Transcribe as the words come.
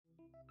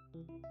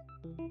Welcome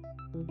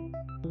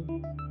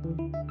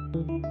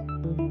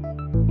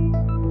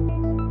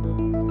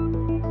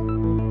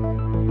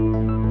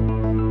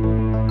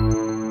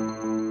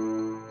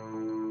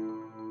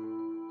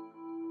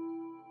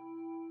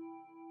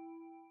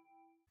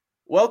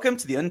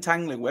to the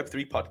Untangling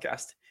Web3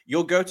 podcast,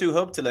 your go-to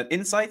hub to learn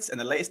insights and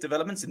the latest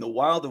developments in the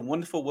wild and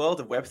wonderful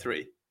world of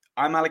Web3.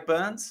 I'm Alec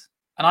Burns.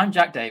 And I'm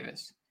Jack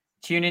Davis.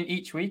 Tune in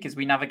each week as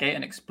we navigate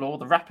and explore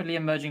the rapidly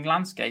emerging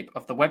landscape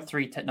of the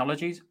Web3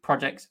 technologies,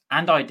 projects,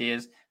 and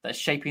ideas that are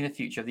shaping the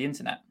future of the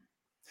internet.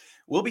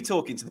 We'll be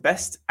talking to the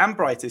best and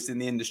brightest in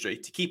the industry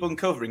to keep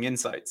uncovering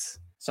insights,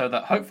 so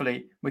that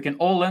hopefully we can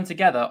all learn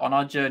together on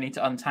our journey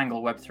to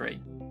untangle Web3.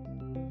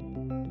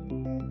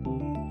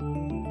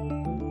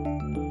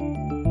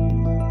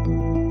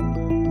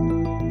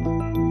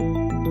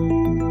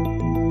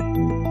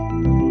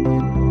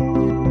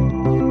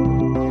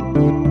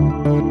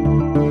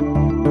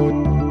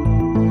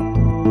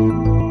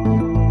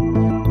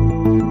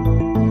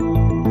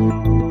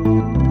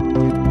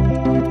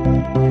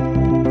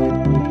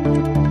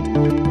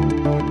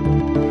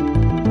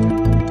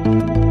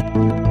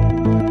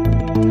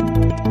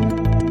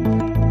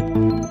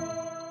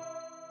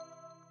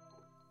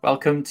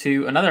 Welcome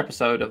to another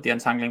episode of the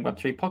Untangling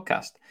Web3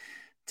 podcast.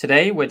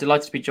 Today, we're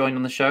delighted to be joined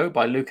on the show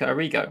by Luca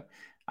Arrigo.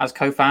 As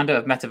co-founder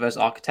of Metaverse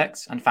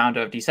Architects and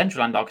founder of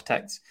Decentraland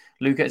Architects,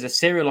 Luca is a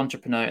serial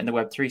entrepreneur in the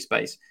Web3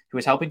 space who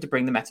is helping to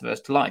bring the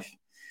metaverse to life.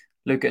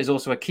 Luca is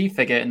also a key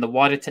figure in the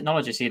wider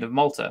technology scene of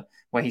Malta,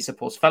 where he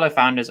supports fellow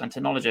founders and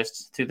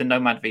technologists through the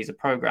Nomad Visa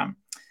program.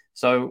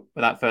 So,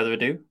 without further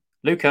ado,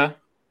 Luca,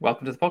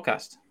 welcome to the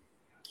podcast.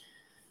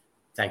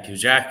 Thank you,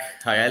 Jack.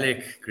 Hi,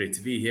 Alec. Great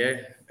to be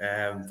here.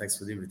 Thanks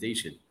for the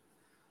invitation.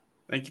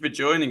 Thank you for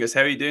joining us.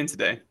 How are you doing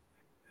today?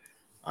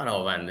 Oh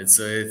no, man, it's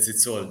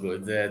all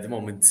good. The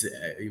moment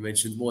you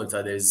mentioned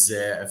Malta, there's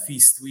a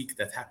feast week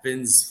that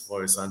happens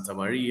for Santa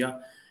Maria.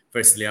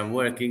 Personally, I'm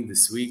working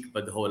this week,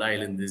 but the whole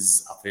island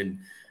is up in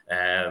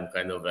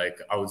kind of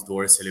like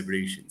outdoor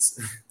celebrations.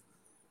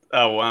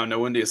 Oh wow! No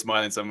wonder you're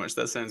smiling so much.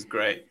 That sounds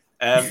great.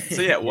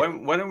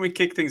 Why don't we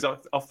kick things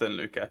off then,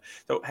 Luca?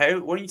 So, why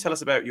don't you tell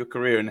us about your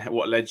career and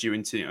what led you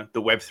into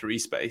the Web3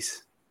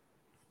 space?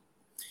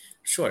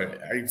 Sure.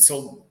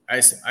 So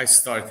I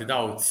started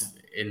out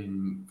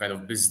in kind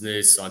of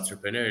business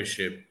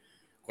entrepreneurship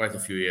quite a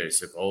few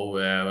years ago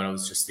when I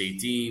was just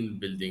 18,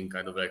 building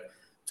kind of like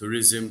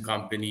tourism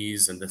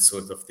companies and that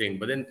sort of thing.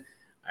 But then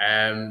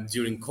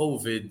during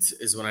COVID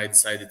is when I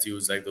decided to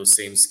use like those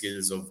same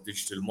skills of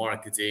digital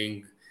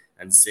marketing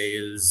and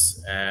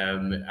sales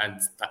and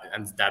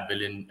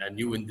dabble in a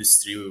new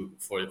industry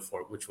for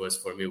which was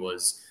for me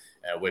was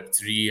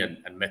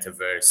Web3 and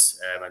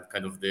Metaverse and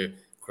kind of the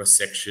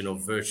cross-section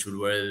of virtual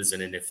worlds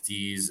and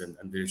NFTs and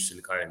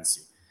digital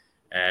currency.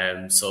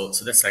 So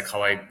that's like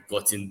how I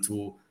got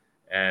into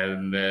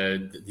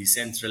the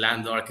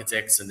Decentraland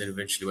Architects and then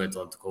eventually went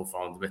on to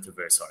co-found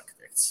Metaverse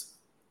Architects.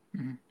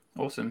 Mm-hmm.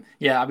 Awesome.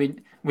 Yeah, I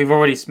mean, we've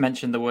already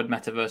mentioned the word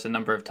metaverse a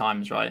number of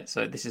times, right?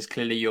 So this is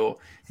clearly your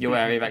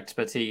area of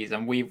expertise,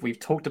 and we've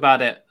talked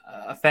about it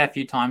a fair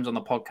few times on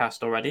the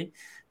podcast already.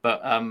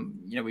 But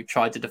we've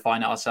tried to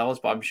define it ourselves,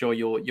 but I'm sure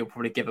you'll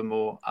probably give a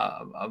more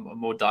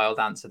dialed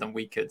answer than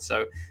we could.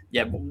 So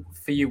yeah,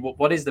 for you,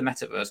 what is the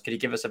metaverse? Could you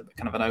give us a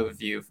kind of an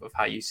overview of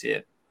how you see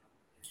it?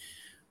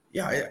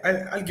 Yeah,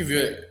 I'll give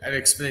you an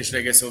explanation,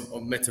 I guess, of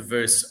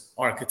Metaverse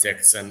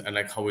Architects and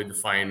like how we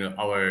define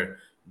our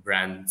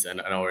brand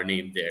and our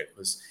name there.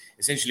 Because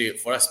essentially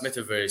for us,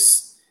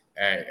 Metaverse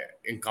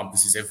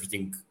encompasses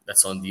everything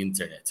that's on the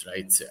internet,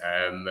 right?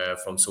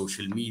 From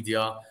social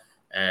media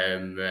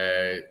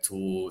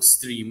to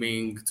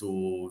streaming,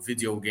 to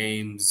video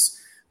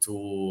games,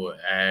 to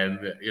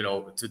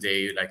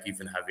today, like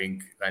even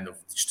having kind of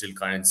digital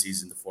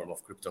currencies in the form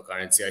of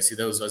cryptocurrency. I see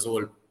those as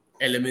all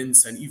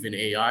elements, and even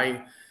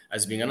AI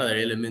as being another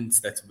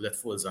element that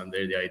falls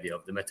under the idea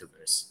of the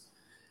metaverse.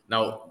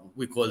 Now,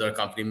 we called our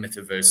company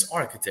Metaverse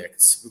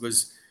Architects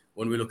because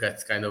when we look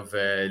at kind of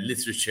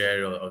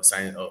literature of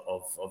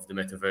the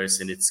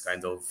metaverse and its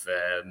kind of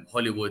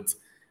Hollywood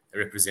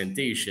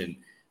representation,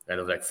 kind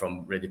of like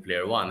from Ready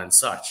Player One and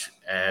such,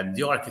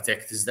 the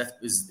architect is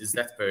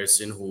that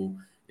person who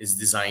is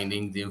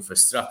designing the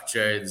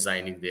infrastructure,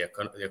 designing the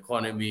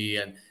economy,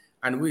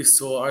 and we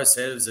saw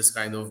ourselves as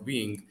kind of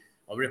being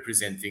or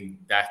representing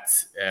that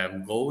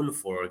goal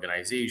for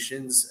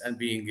organizations and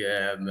being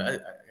a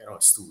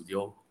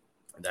studio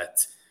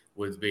that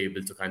would be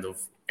able to kind of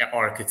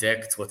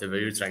architect whatever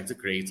you're trying to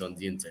create on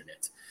the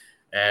internet.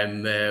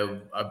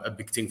 A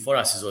big thing for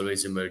us is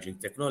always emerging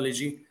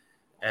technology.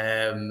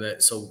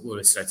 So we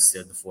always try to stay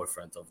at the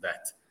forefront of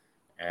that.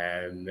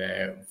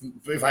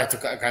 If I had to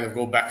kind of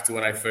go back to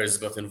when I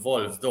first got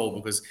involved, though,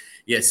 because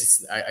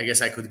yes, I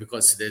guess I could be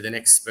considered an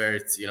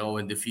expert,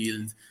 in the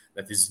field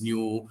that is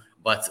new.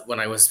 But when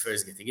I was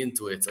first getting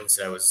into it,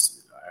 obviously I was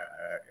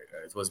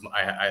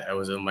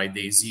on my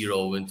day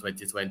zero in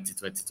 2020,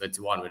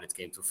 2021 when it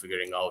came to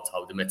figuring out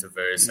how the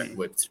metaverse and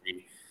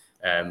Web3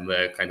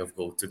 kind of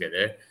go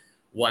together.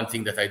 one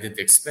thing that I didn't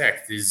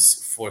expect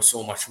is for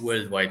so much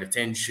worldwide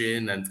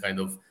attention and kind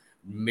of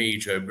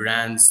major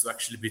brands to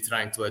actually be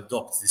trying to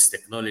adopt this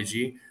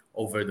technology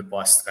over the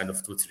past kind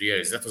of 2-3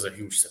 years. That was a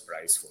huge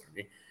surprise for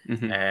me.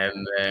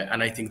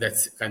 And I think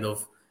that's kind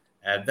of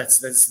that's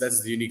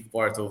the unique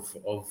part of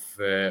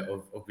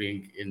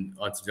being in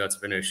the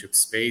entrepreneurship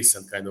space,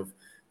 and kind of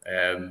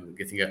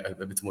getting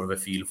a bit more of a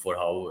feel for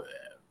how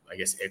I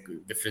guess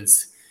different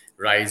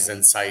rise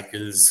and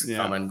cycles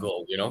come and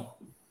go, you know?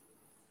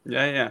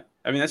 Yeah.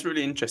 I mean, that's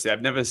really interesting.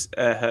 I've never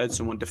heard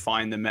someone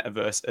define the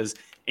metaverse as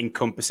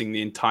encompassing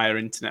the entire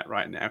internet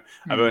right now.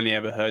 I've only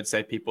ever heard,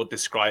 say, people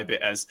describe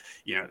it as,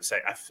 say,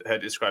 I've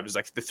heard it described as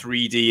like the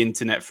 3D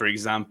internet, for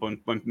example. And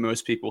when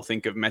most people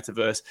think of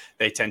metaverse,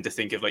 they tend to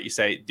think of, like you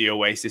say, the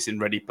Oasis in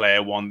Ready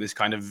Player One, this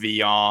kind of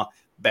VR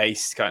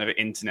based kind of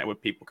internet where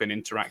people can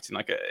interact in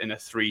a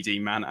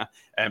 3D manner.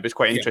 But it's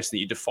quite interesting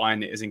that you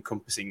define it as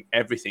encompassing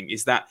everything.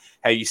 Is that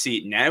how you see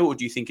it now, or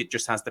do you think it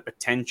just has the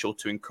potential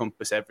to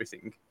encompass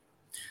everything?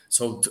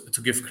 So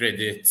to give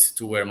credit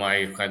to where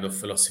my kind of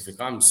philosophy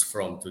comes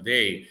from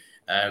today,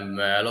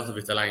 a lot of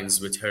it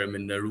aligns with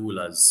Herman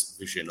Narula's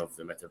vision of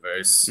the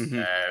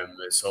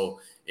metaverse. So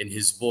in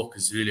his book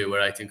is really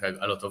where I think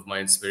a lot of my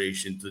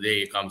inspiration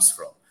today comes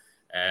from.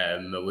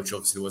 Which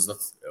obviously was not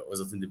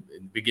in the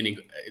beginning.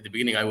 At the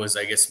beginning, I was,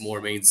 I guess, more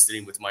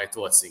mainstream with my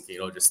thoughts, thinking,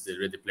 just the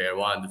Ready Player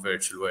One, the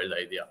virtual world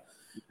idea.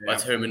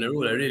 But Herman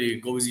Narula really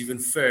goes even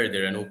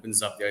further and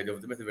opens up the idea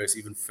of the metaverse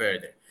even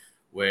further,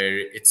 where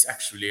it's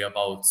actually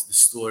about the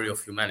story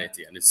of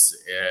humanity, and it's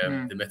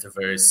the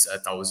metaverse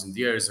 1,000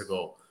 years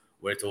ago.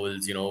 We're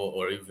told,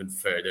 or even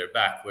further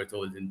back, we're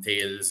told in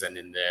tales and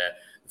in the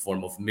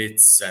form of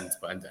myths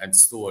and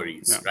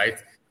stories, right?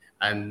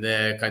 And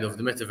kind of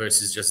the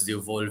metaverse is just the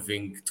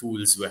evolving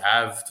tools we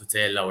have to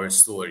tell our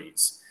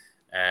stories.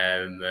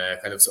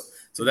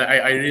 So that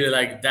I really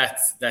like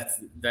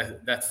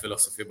that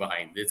philosophy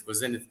behind it,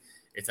 because then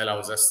it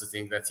allows us to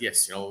think that,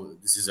 yes,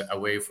 this is a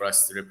way for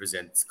us to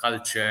represent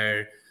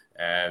culture,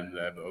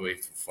 a way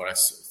for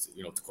us,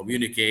 to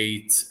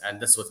communicate,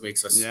 and that's what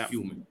makes us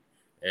human,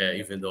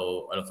 even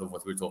though a lot of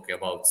what we're talking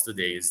about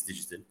today is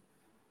digital.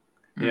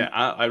 Yeah,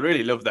 I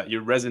really love that.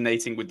 You're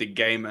resonating with the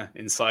gamer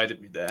inside of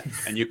me there.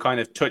 And you kind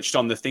of touched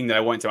on the thing that I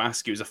wanted to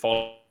ask you as a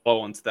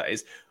follow-on to that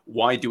is,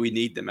 why do we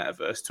need the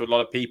metaverse? To a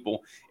lot of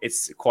people,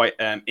 it's quite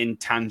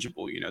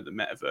intangible, the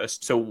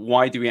metaverse. So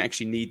why do we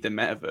actually need the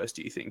metaverse,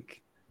 do you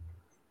think?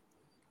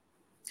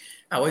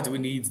 Why do we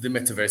need the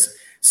metaverse?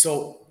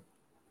 So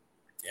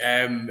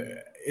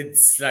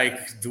it's like,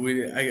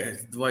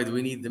 why do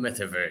we need the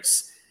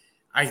metaverse?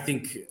 I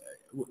think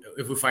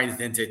if we find it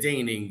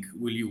entertaining,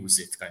 we'll use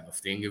it, kind of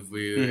thing. If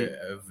we,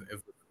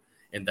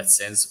 in that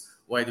sense,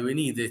 why do we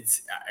need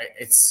it?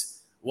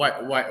 It's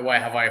why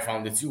have I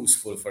found it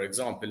useful? For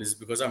example, is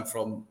because I'm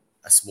from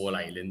a small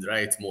island,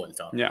 right,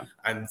 Malta,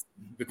 and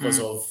because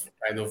of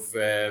kind of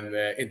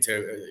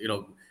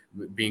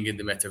being in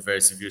the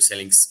metaverse. If you're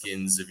selling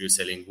skins, if you're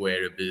selling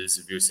wearables,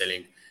 if you're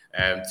selling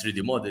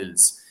 3D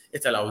models,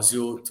 it allows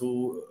you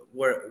to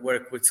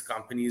work with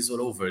companies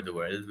all over the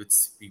world, with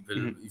people,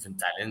 even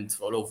talent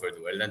all over the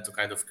world, and to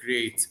kind of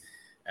create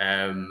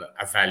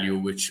a value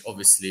which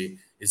obviously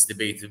is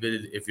debatable.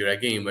 If you're a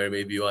gamer,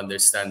 maybe you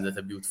understand that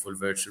a beautiful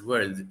virtual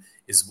world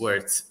is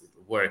worth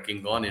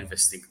working on,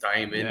 investing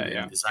time in,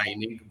 and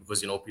designing,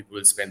 because people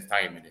will spend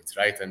time in it,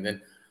 right? And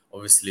then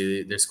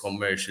obviously there's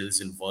commercials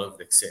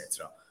involved,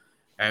 etc.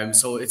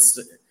 So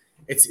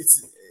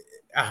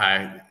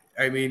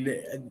I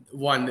mean,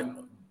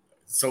 one.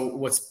 So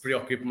what's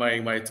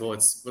preoccupying my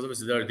thoughts, because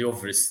obviously there are the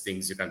obvious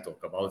things you can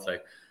talk about,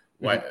 like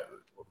why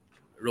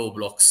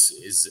Roblox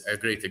is a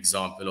great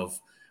example of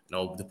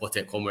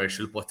the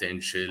commercial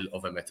potential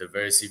of a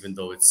metaverse, even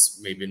though it's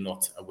maybe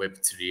not a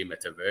Web3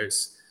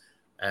 metaverse.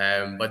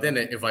 But then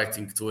if I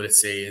think to, let's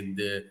say, in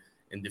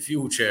the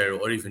future,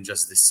 or even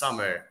just this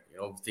summer,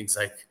 things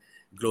like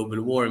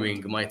global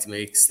warming might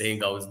make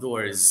staying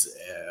outdoors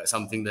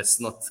something that's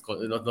not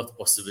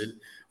possible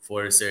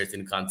for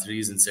certain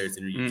countries and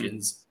certain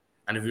regions.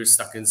 And if you're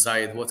stuck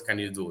inside, what can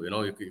you do?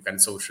 You can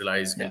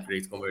socialize, you can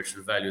create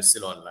commercial value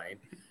still online.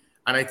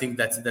 And I think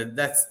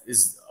that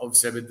is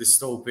obviously a bit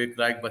dystopic,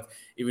 but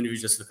even if you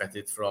just look at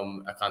it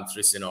from a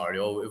country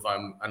scenario, if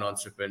I'm an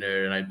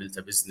entrepreneur and I built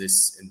a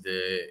business in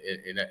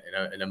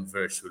a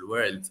virtual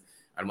world,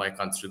 and my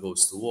country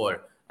goes to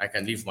war, I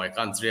can leave my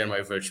country and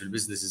my virtual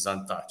business is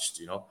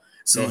untouched,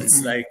 So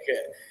it's like,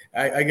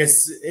 I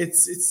guess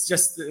it's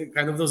just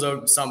kind of, those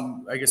are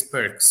some, I guess,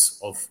 perks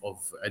of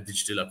a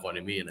digital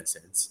economy in a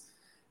sense.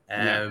 But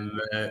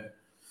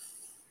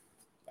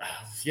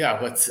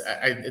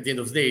at the end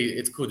of the day,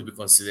 it could be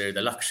considered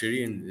a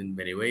luxury in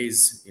many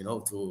ways,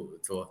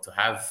 to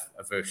have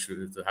a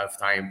virtual, to have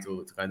time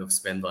to kind of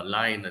spend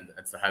online, and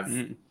to have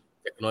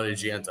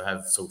technology, and to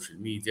have social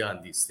media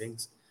and these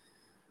things.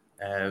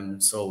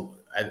 So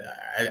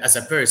as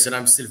a person,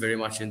 I'm still very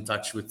much in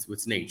touch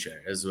with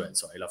nature as well.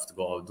 So I love to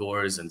go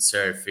outdoors and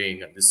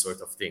surfing and this sort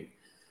of thing.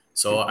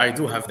 So I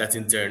do have that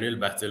internal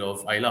battle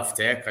of, I love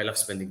tech, I love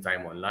spending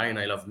time online,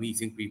 I love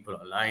meeting people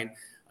online,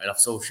 I love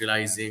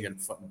socializing and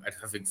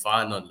having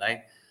fun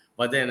online.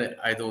 But then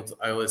I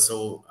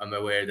also am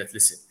aware that,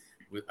 listen,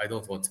 I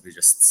don't want to be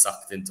just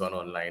sucked into an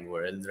online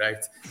world,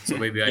 right? So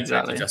maybe I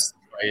try to Exactly.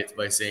 justify it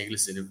by saying,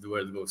 listen, if the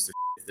world goes to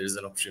shit, there's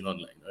an option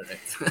online, all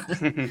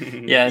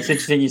right? Yeah, it's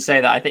interesting you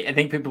say that. I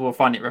think people will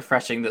find it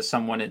refreshing that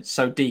someone is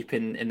so deep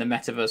in the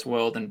metaverse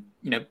world and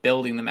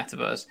building the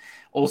metaverse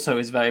also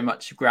is very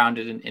much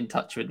grounded in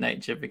touch with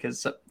nature,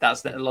 because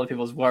that's a lot of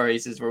people's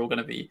worries is we're all going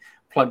to be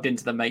plugged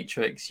into the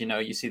matrix.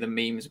 You see the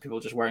memes of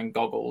people just wearing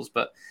goggles,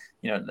 but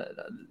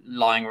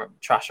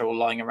trash all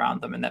lying around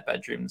them in their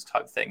bedrooms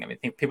type thing. I mean, I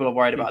think people are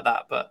worried about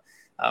that, but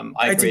I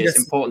agree think it's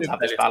that's important to have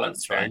this valid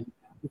balance, concern, right?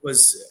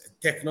 because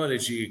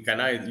technology you can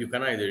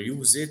either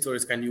use it or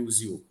it can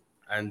use you,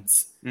 and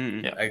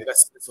Yeah.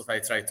 that's what I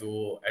try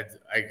to.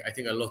 I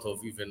think a lot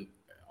of even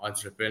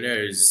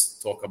entrepreneurs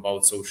talk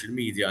about social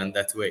media in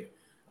that way,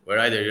 where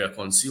either you're a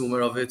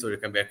consumer of it or you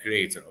can be a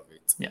creator of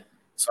it. Yeah.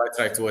 So I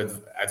try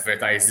to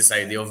advertise this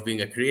idea of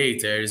being a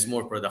creator is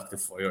more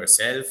productive for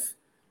yourself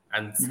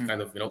and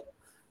kind of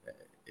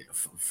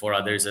for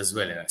others as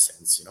well, in a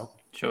sense.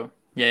 Sure.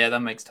 Yeah,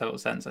 that makes total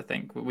sense. I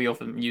think we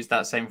often use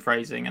that same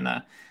phrasing, and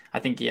I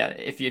think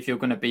if you're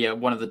going to be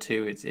one of the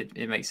two,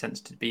 it makes sense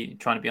to be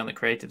trying to be on the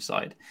creative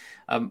side.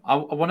 I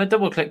want to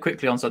double click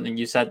quickly on something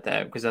you said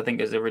there, because I think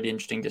there's a really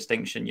interesting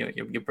distinction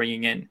you're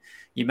bringing in.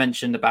 You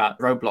mentioned about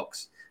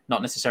Roblox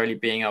not necessarily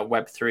being a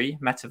Web3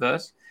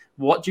 metaverse.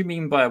 What do you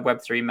mean by a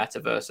Web3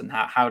 metaverse, and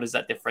how does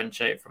that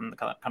differentiate from the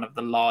kind of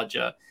the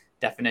larger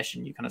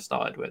definition you kind of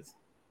started with?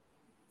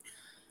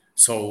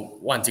 So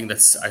one thing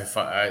that's I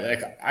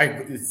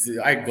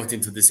got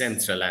into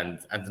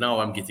Decentraland and now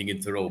I'm getting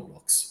into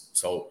Roblox.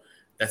 So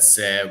that's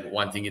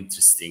one thing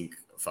interesting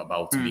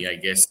about me, I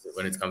guess,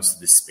 when it comes to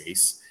this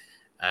space.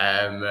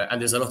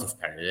 And there's a lot of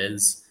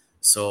parallels.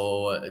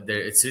 So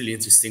it's really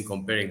interesting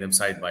comparing them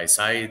side by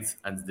side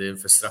and the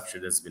infrastructure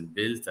that's been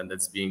built and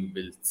that's being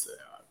built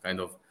kind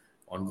of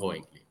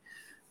ongoingly.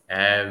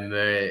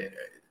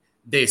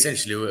 They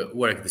essentially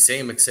work the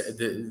same, except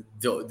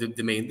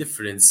the main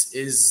difference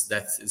is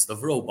that instead of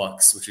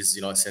Robux, which is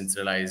a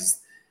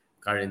centralized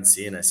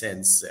currency in a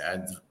sense,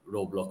 and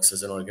Roblox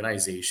as an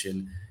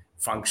organization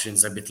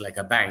functions a bit like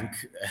a bank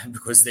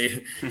because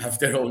they have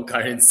their own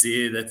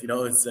currency that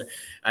it's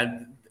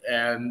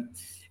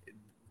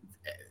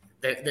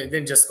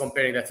then just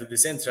comparing that to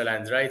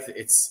Decentraland, right?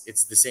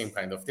 It's the same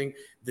kind of thing.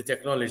 The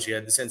technology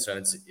at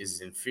Decentraland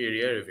is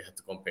inferior if you had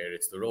to compare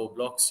it to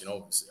Roblox. I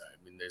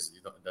mean,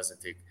 it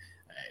doesn't take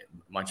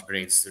much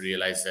brains to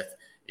realize that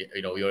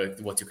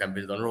what you can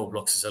build on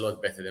Roblox is a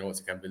lot better than what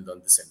you can build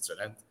on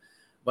Decentraland.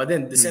 But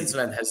then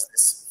Decentraland has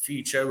this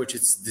feature which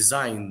is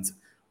designed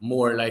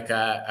more like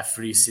a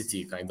free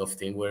city kind of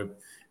thing, where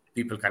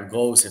people can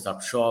go set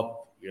up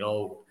shop,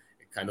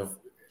 kind of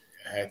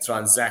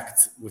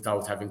transact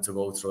without having to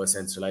go through a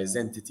centralized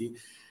entity.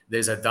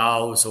 There's a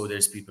DAO, so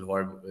there's people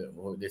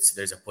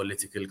there's a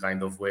political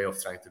kind of way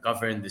of trying to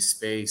govern this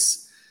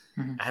space,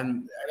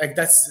 and like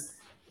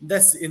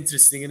that's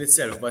interesting in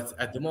itself. But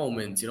at the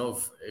moment,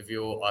 if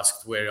you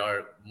asked where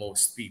are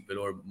most people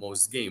or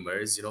most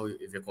gamers,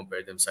 if you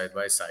compare them side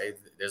by side,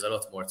 there's a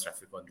lot more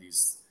traffic on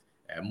these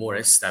more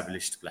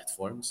established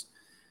platforms.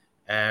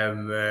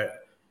 I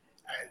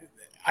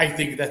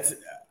think that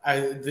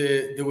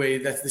the way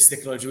that this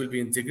technology will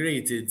be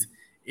integrated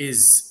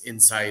is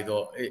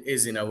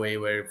in a way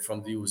where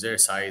from the user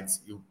side,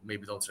 you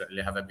maybe don't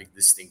really have a big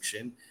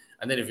distinction.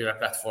 And then if you're a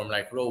platform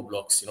like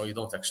Roblox, you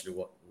don't actually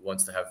want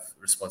to have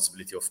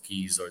responsibility of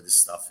keys or this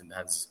stuff in the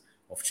hands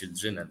of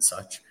children and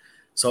such.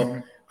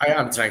 So I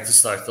am trying to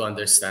start to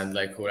understand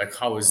like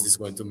how is this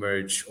going to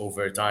merge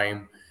over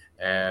time?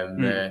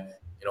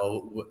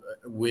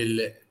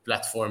 Will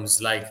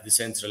platforms like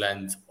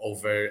Decentraland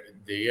over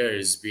the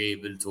years be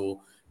able to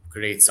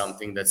create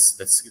something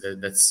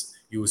that's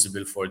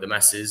usable for the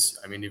masses?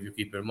 I mean, if you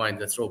keep in mind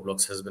that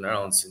Roblox has been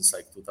around since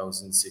like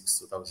 2006,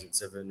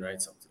 2007,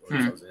 right? Something, or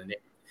 2008.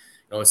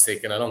 It's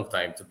taken a long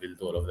time to build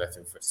all of that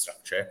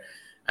infrastructure.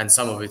 And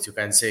some of it you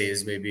can say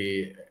is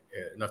maybe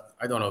not,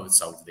 I don't know if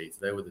it's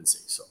outdated. I wouldn't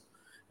say so.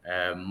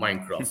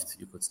 Minecraft,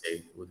 you could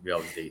say, would be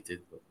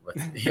outdated, but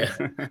yeah.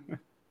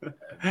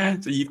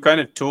 So you've kind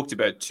of talked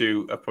about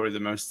two of probably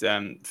the most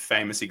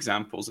famous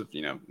examples of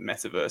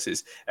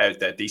metaverses,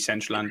 that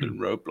Decentraland and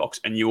Roblox,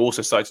 and you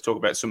also started to talk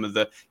about some of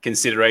the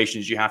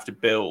considerations you have to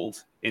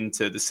build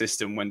into the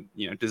system when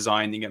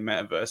designing a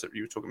metaverse.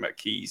 You were talking about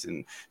keys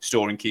and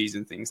storing keys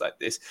and things like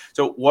this.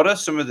 So what are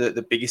some of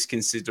the biggest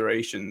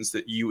considerations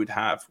that you would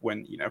have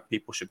when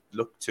people should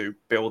look to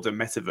build a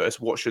metaverse?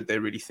 What should they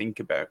really think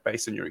about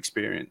based on your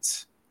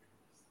experience?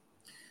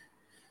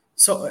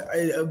 So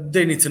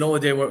they need to know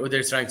what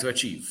they're trying to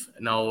achieve.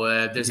 Now,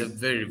 there's a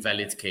very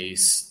valid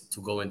case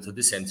to go into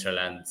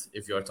Decentraland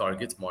if your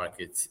target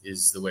market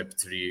is the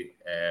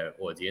Web3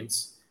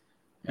 audience,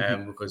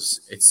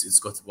 because it's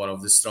got one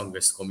of the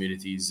strongest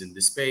communities in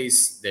the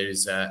space. There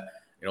is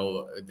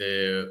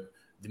the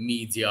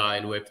media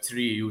in Web3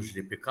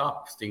 usually pick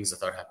up things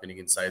that are happening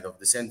inside of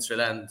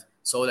Decentraland.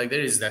 So like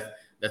there is that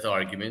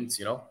argument,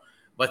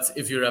 But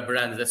if you're a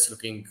brand that's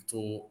looking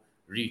to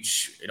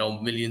reach,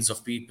 millions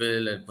of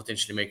people and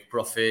potentially make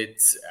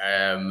profit,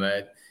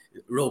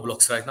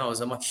 Roblox right now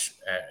is a much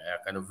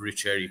kind of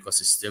richer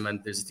ecosystem,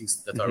 and there's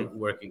things that are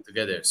working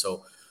together.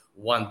 So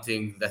one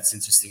thing that's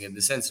interesting in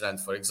Decentraland,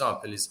 for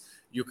example, is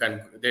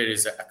there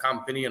is a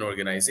company, an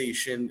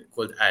organization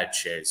called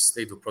AdShares.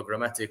 They do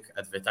programmatic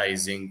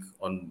advertising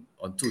on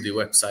 2D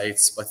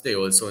websites, but they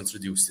also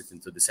introduced it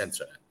into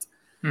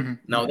Decentraland.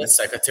 Now that's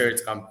like a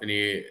third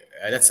company.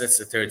 That's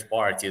a third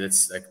party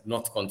that's like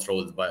not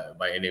controlled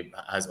by any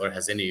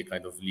has any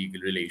kind of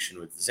legal relation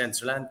with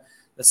Decentraland.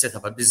 That set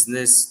up a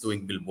business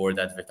doing billboard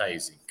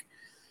advertising.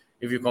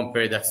 If you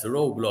compare that to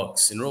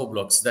Roblox, in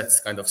Roblox, that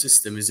kind of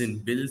system is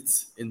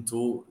inbuilt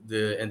into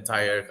the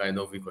entire kind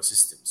of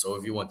ecosystem. So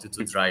if you wanted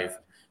to drive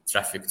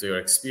traffic to your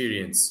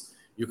experience,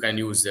 you can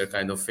use their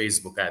kind of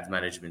Facebook ad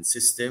management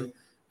system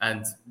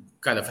and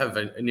kind of have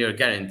a near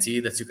guarantee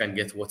that you can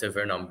get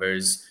whatever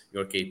numbers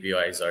your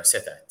KPIs are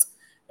set at,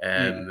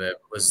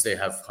 because they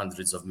have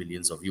hundreds of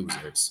millions of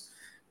users.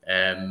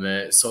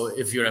 So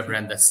if you're a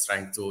brand that's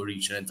trying to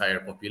reach an entire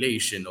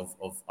population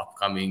of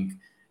upcoming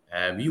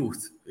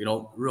youth,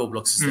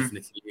 Roblox is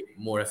definitely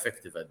more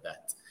effective at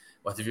that.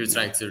 But if you're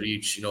trying to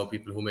reach,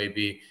 people who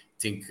maybe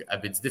think a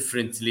bit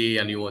differently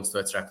and you want to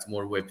attract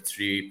more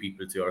Web3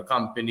 people to your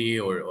company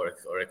or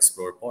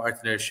explore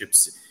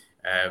partnerships,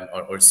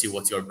 or see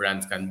what your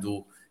brand can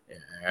do,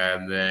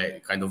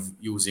 kind of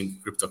using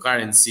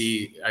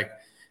cryptocurrency, like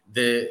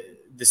the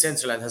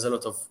Decentraland has a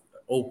lot of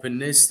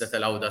openness that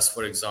allowed us,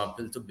 for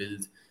example, to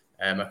build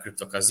a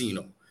crypto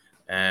casino,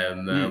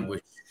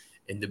 which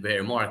in the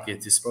bear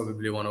market is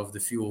probably one of the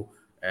few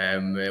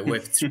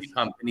Web3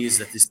 companies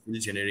that is still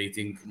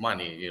generating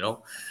money,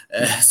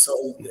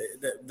 So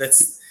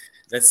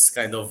that's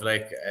kind of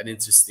like an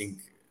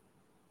interesting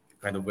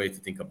kind of way to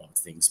think about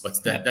things.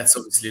 But that's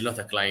obviously not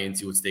a client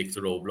you would take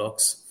to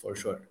Roblox for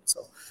sure.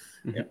 So,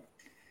 yeah.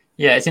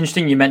 Yeah, it's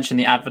interesting you mentioned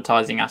the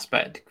advertising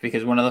aspect,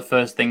 because one of the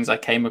first things I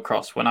came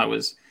across when I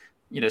was,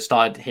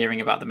 started hearing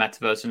about the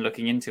metaverse and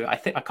looking into it, I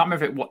can't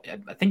remember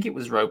I think it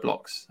was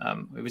Roblox.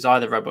 It was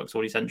either Roblox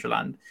or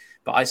Decentraland,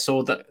 but I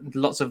saw that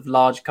lots of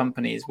large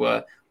companies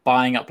were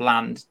buying up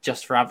land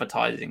just for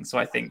advertising. So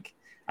I think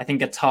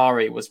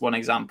Atari was one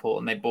example,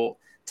 and they bought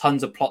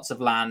tons of plots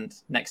of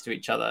land next to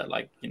each other,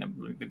 like,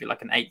 maybe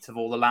like an eighth of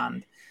all the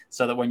land,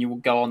 so that when you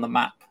go on the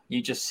map,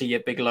 you just see a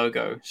big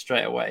logo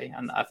straight away.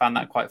 And I found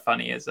that quite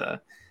funny as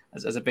a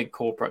big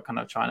corporate kind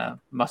of trying to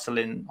muscle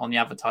in on the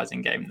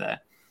advertising game there.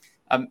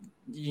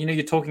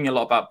 You're talking a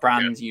lot about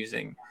brands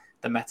using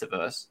the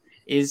metaverse.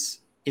 Is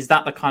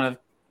that the kind of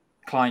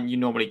client you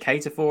normally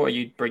cater for? Are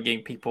you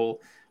bringing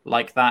people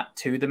like that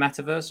to the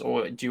metaverse,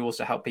 or do you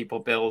also help people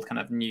build kind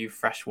of new,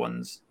 fresh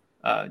ones,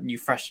 new,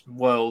 fresh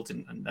worlds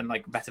and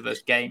like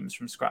metaverse games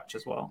from scratch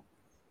as well?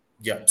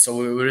 Yeah, so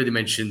we already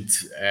mentioned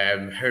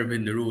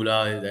Herman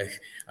Nerula. Like,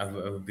 I'm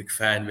a big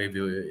fan, maybe,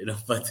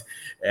 but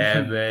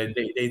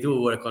they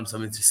do work on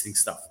some interesting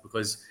stuff,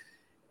 because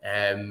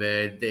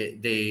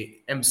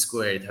they M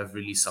Squared have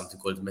released something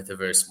called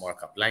Metaverse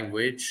Markup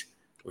Language,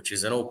 which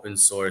is an open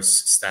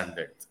source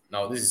standard.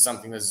 Now, this is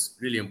something that's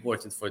really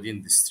important for the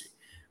industry,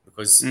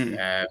 because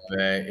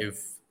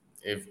if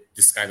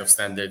this kind of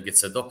standard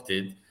gets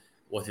adopted,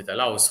 what it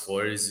allows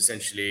for is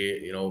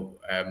essentially,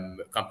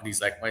 companies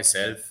like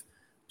myself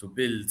to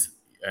build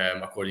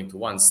according to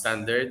one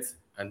standard,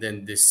 and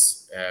then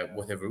this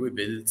whatever we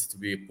build to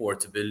be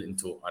portable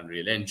into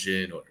Unreal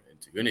Engine or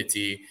into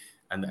Unity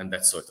and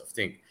that sort of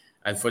thing,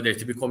 and for there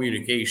to be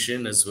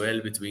communication as well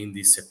between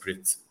these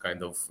separate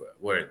kind of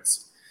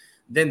worlds.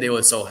 Then they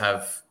also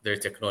have their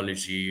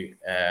technology,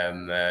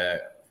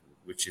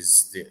 which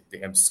is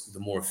the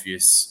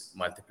Morpheus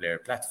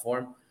multiplayer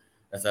platform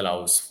that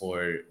allows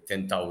for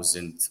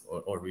 10,000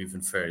 or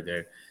even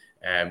further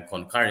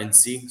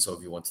concurrency. So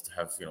if you wanted to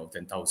have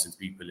 10,000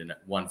 people in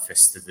one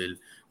festival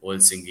all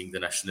singing the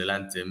national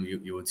anthem,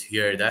 you would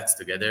hear that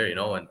together,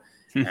 and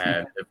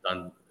they've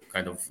done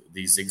kind of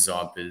these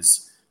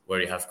examples where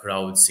you have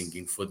crowds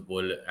singing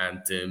football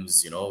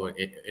anthems,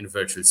 in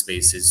virtual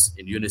spaces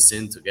in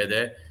unison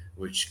together,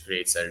 which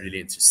creates a really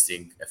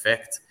interesting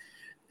effect.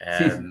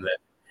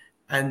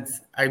 And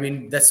I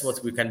mean, that's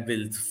what we can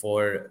build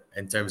for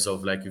in terms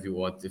of like,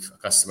 if a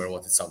customer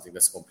wanted something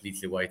that's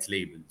completely white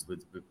labeled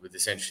with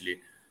essentially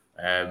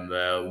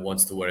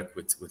wants to work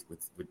with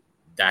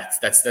that.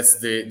 That's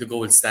the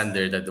gold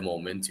standard at the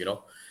moment,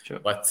 Sure.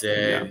 But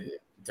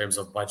in terms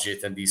of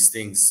budget and these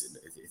things,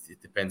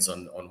 it depends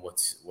on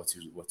what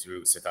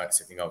you're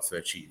setting out to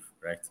achieve,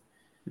 right?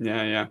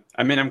 Yeah.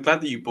 I mean, I'm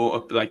glad that you brought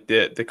up like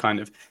the kind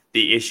of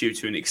the issue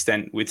to an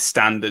extent with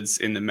standards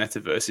in the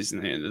metaverse,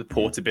 isn't it? The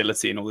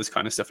portability and all this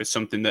kind of stuff is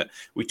something that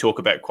we talk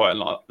about quite a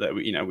lot. That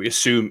we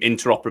assume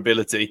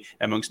interoperability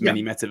amongst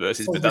many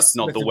metaverses, so but that's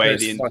not the way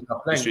the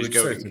industry is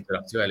going.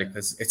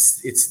 Because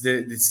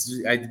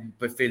I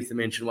failed to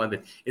mention one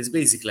that it's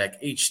basically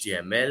like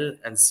HTML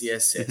and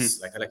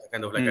CSS, like a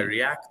kind of like a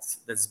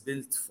React that's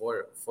built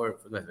for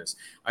metaverse.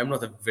 I'm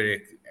not a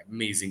very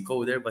amazing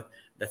coder, but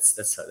that's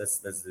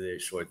the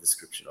short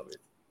description of it.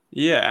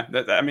 Yeah,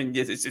 I mean,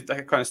 yes,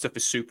 that kind of stuff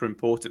is super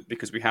important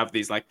because we have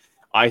these like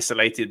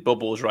isolated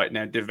bubbles right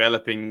now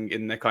developing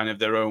in the kind of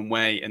their own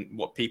way, and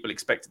what people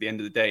expect at the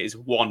end of the day is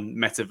one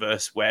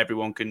metaverse where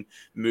everyone can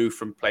move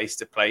from place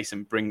to place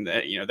and bring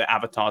their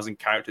avatars and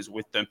characters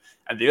with them.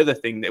 And the other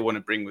thing they want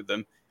to bring with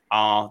them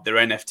are their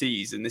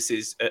NFTs, and this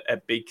is a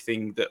big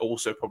thing that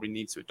also probably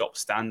needs to adopt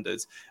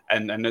standards.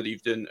 And I know that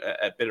you've done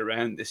a bit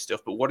around this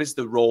stuff, but what is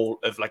the role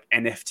of like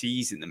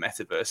NFTs in the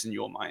metaverse in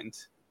your mind?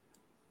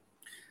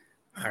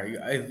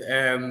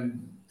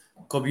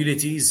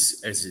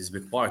 Communities is a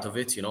big part of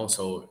it,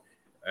 So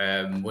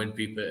when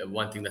people,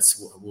 one thing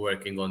that's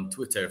working on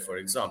Twitter, for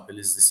example,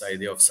 is this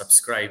idea of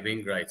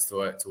subscribing, right,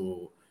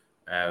 to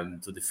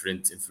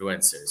different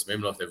influencers.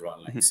 Maybe not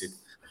everyone likes it,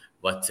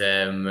 but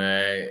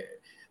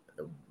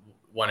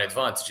one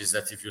advantage is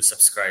that if you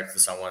subscribe to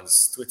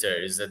someone's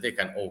Twitter, is that they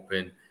can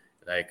open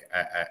like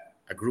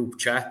a group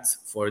chat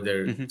for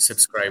their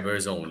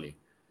subscribers only,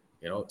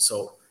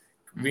 So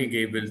being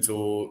able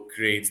to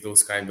create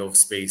those kind of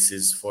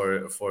spaces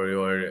for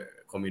your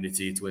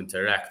community to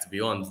interact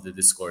beyond the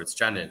Discord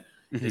channel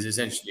is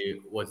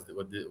essentially what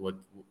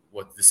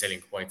the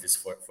selling point is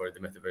for the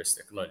metaverse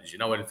technology.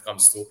 Now, when it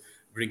comes to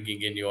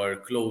bringing in your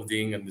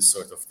clothing and this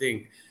sort of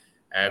thing,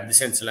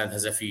 Decentraland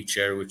has a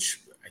feature which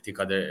I think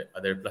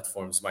other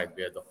platforms might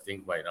be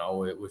adopting by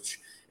now,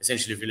 which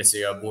essentially, if let's say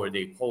you're a Bored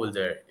Ape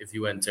holder, if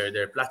you enter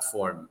their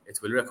platform,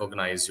 it will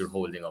recognize you're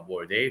holding a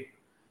Bored Ape.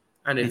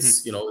 And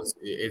it's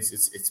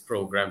it's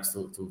programmed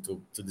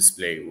to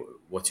display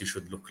what you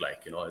should look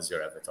like, as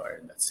your avatar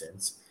in that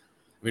sense.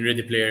 I mean,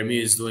 Ready Player Me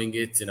is doing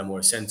it in a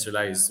more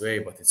centralized way,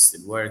 but it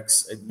still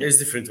works. There's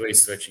different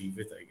ways to achieve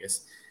it, I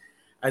guess.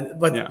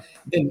 But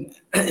then,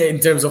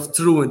 in terms of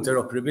true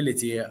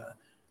interoperability,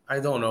 I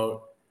don't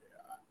know.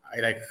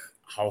 I like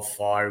how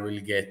far we'll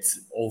get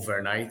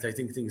overnight. I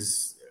think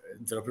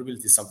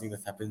interoperability is something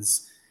that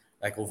happens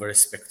like over a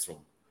spectrum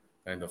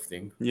kind of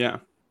thing.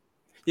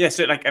 Yeah,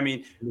 so like, I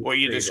mean, what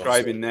you're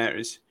describing there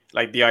is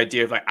like the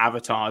idea of like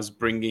avatars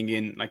bringing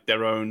in like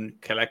their own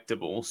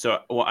collectible. So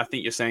what I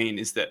think you're saying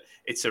is that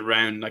it's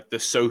around like the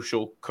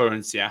social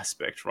currency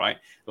aspect, right?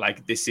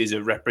 Like this is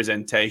a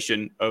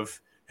representation of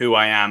who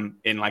I am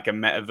in like a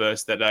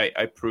metaverse, that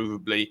I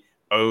provably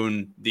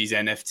own these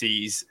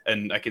NFTs,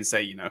 and I can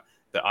say,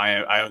 that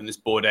I own this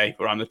Bored Ape,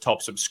 or I'm the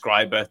top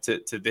subscriber to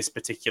this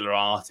particular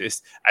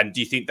artist. And do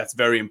you think that's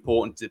very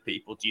important to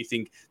people? Do you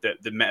think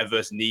that the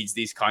metaverse needs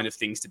these kind of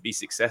things to be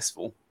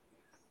successful?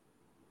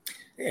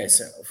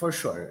 Yes, for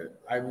sure.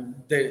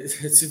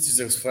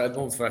 It's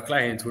for a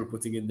client who are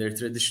putting in their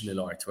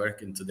traditional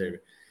artwork into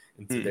their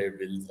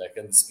build, like,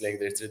 and displaying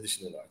their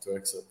traditional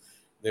artwork. So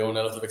they own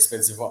a lot of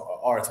expensive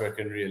artwork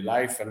in real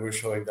life, and we're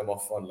showing them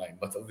off online.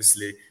 But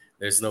obviously,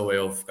 there's no way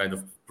of kind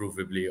of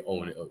provably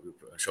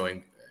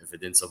showing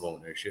evidence of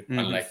ownership,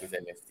 unlike with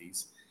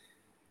NFTs.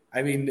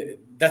 I mean,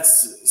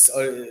 that's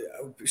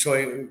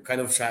showing kind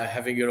of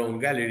having your own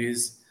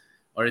galleries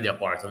already a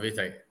part of it,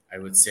 I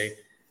would say.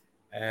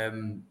 I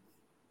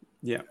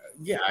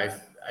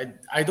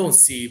don't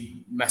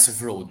see massive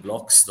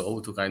roadblocks though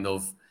to kind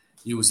of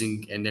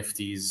using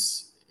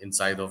NFTs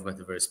inside of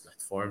metaverse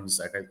platforms.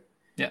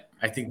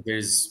 I think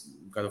there's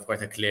kind of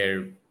quite a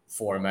clear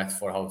format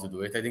for how to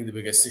do it. I think the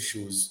biggest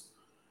issues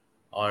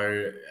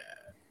are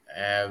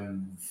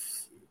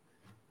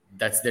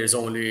that there's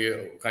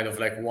only kind of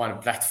like one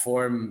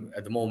platform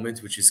at the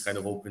moment, which is kind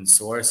of open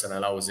source and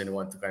allows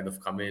anyone to kind of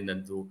come in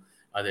and do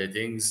other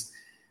things.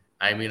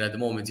 I mean, at the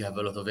moment, you have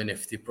a lot of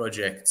NFT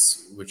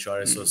projects which are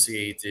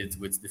associated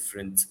with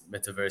different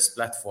metaverse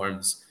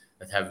platforms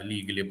that have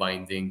legally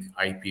binding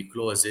IP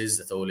clauses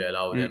that only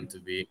allow them to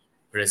be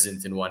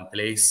present in one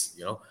place,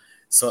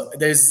 So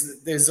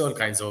there's all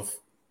kinds of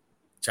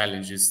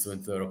challenges to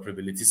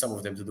interoperability, some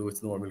of them to do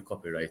with normal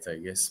copyright, I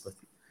guess, but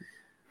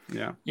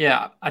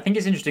yeah, I think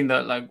it's interesting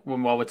that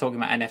while we're talking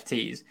about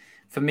NFTs,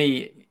 for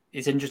me,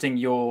 it's interesting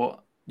your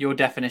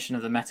definition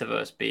of the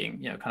metaverse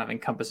being kind of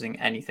encompassing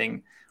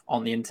anything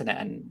on the internet,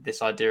 and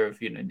this idea of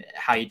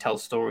how you tell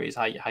stories,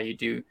 how you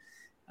do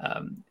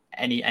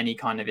any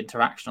kind of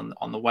interaction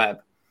on the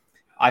web.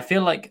 I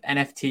feel like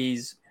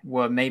NFTs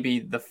were maybe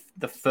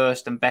the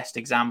first and best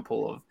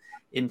example of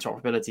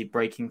interoperability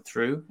breaking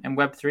through in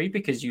Web3,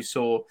 because you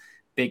saw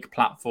big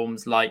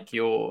platforms like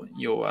your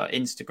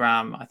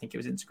Instagram, I think it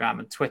was Instagram,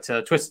 and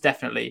Twitter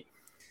definitely.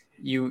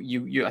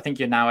 You I think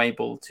you're now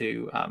able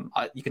to.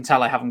 You can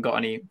tell I haven't got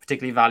any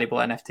particularly valuable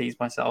NFTs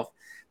myself,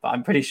 but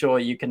I'm pretty sure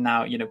you can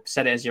now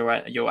set it as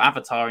your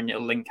avatar, and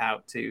it'll link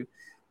out to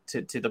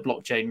the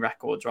blockchain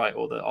records, right,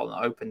 or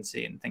on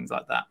OpenSea and things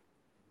like that.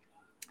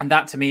 And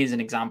that to me is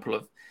an example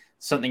of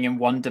something in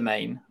one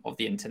domain of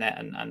the internet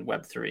and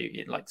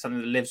Web3, like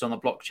something that lives on the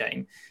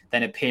blockchain,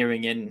 then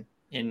appearing in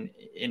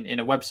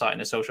a website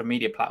and a social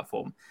media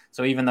platform.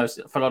 So even though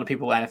for a lot of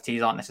people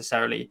NFTs aren't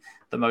necessarily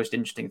the most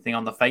interesting thing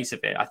on the face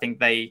of it, I think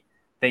they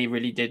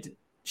really did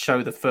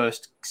show the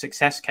first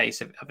success case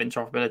of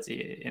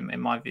interoperability in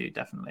my view,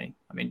 definitely.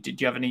 I mean, do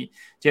you have any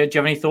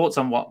thoughts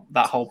on what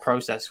that whole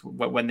process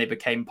when they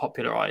became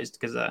popularized?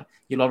 Because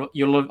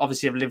you'll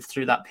obviously have lived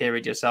through that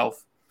period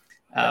yourself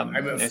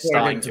For them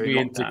starting to during be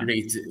lockdown.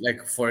 integrated,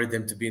 like for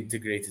them to be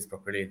integrated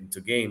properly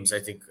into games, I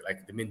think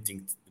like the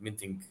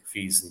minting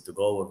fees need to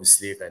go,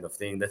 obviously, kind of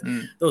thing. That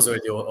those are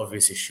the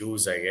obvious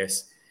issues, I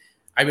guess.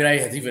 I mean, I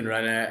had even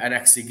run an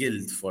Axie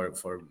guild for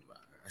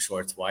a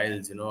short while. I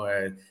had set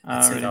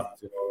Really? up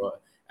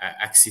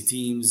Axie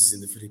teams in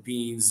the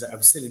Philippines.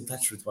 I'm still in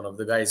touch with one of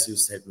the guys who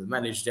used to help me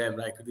manage them.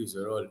 Like these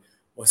are all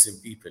awesome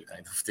people,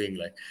 kind of thing.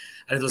 Like,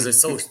 and it was it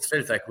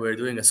felt like we were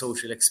doing a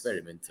social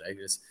experiment. Like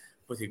just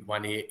putting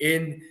money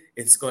in,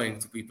 it's going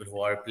to people who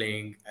are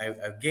playing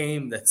a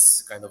game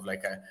that's kind of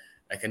like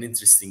an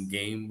interesting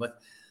game, but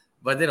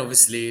then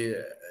obviously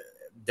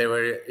there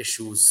were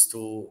issues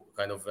to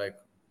kind of like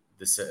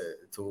this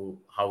to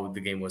how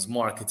the game was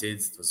marketed.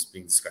 It was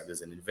being described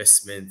as an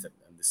investment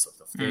and this sort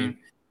of thing,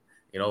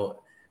 you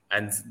know.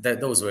 And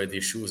those were the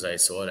issues I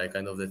saw, like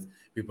kind of that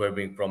people are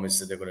being promised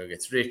that they're going to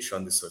get rich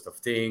on this sort of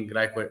thing,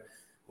 like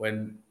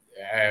when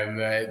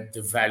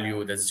the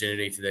value that's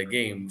generated a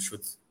game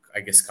should,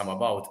 I guess, come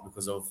about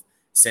because of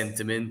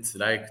sentiment,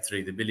 like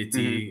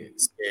tradability,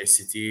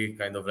 scarcity,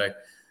 kind of like,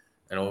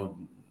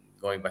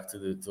 going back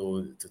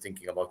to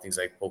thinking about things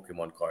like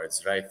Pokemon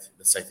cards, right?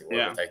 That's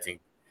what I think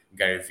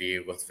Gary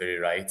Vee got very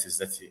right, is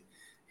that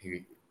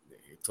he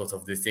thought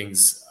of the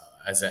things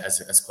as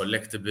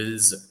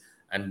collectibles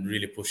and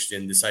really pushed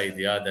in this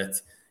idea that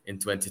in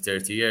 20,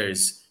 30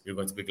 years, you're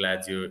going to be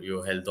glad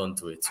you held on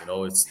to it.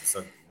 It's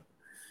not,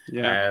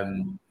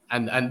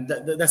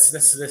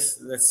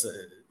 that's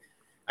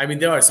I mean,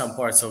 there are some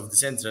parts of the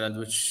Centraland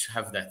which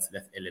have that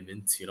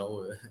element,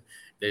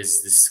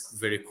 There's this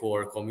very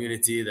core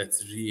community that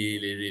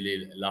really,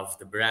 really love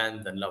the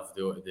brand and love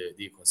the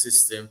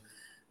ecosystem.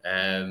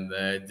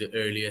 The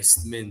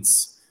earliest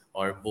mints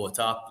are bought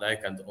up,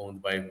 like, and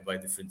owned by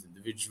different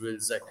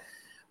individuals. Like,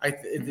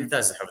 it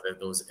does have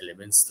those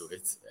elements to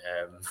it.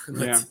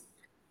 But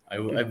I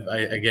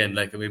again,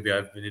 like, maybe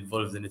I've been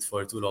involved in it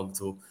for too long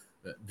to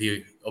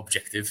be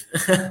objective.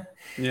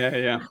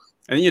 Yeah.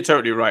 I think you're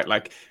totally right.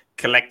 Like,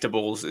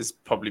 collectibles has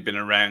probably been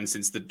around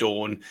since the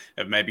dawn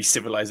of maybe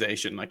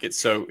civilization. Like, it's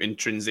so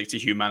intrinsic to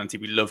humanity.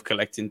 We love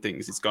collecting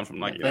things. It's gone from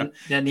like, the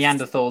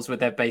Neanderthals with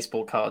their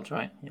baseball cards,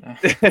 right?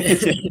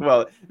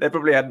 Well, they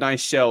probably had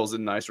nice shells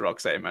and nice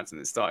rocks, I imagine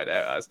it started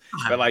out as.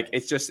 But like,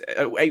 it's just,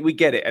 we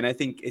get it. And I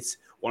think it's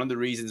one of the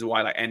reasons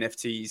why like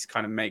NFTs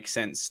kind of make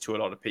sense to a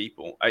lot of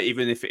people,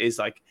 even if it is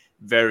like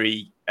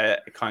very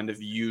kind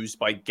of used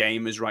by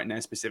gamers right now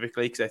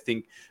specifically, because I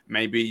think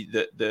maybe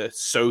the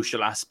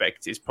social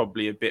aspect is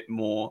probably a bit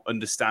more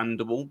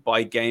understandable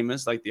by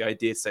gamers. Like the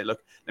idea to say,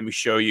 look, let me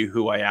show you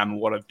who I am and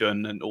what I've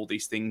done and all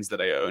these things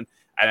that I own.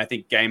 And I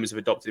think gamers have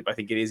adopted it, but I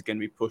think it is going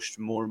to be pushed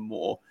more and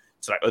more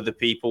to like other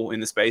people in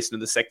the space and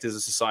other sectors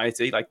of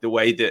society. Like the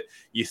way that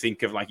you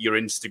think of like your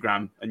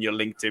Instagram and your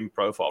LinkedIn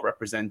profile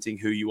representing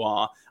who you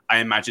are, I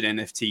imagine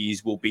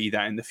NFTs will be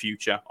that in the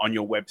future on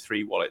your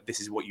Web3 wallet.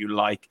 This is what you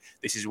like.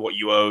 This is what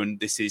you own.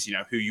 This is,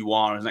 who you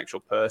are as an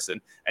actual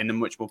person in a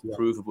much more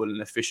provable and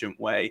efficient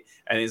way.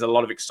 And there's a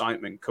lot of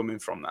excitement coming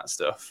from that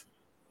stuff.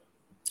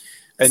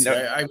 And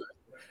I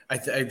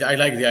like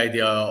the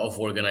idea of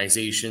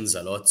organizations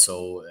a lot.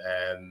 So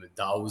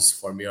DAOs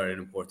for me are an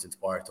important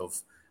part of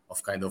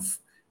kind of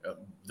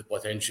the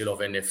potential of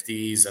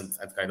NFTs and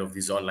kind of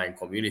these online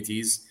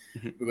communities.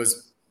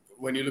 Because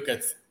when you look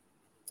at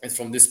it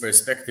from this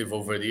perspective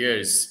over the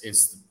years,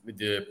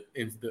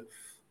 the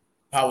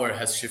power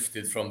has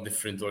shifted from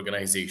different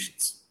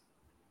organizations.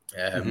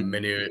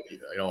 Many,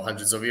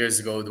 hundreds of years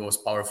ago, the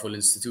most powerful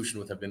institution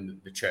would have been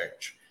the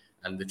church.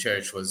 And the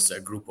church was a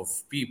group of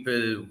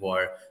people who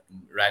are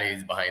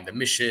rallied behind a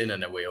mission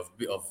and a way of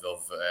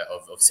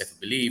set of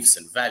beliefs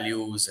and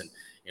values, and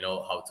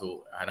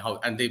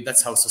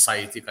that's how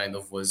society kind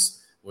of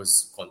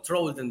was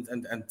controlled and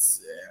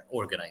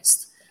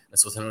organized.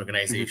 That's what an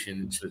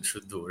organization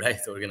should do, right?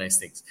 Organize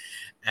things.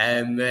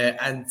 And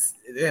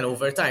then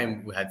over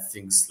time, we had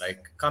things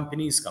like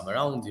companies come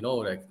around,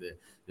 like the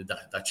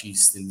Dutch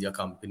East India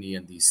Company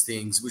and these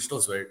things, which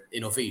those were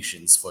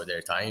innovations for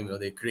their time.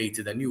 They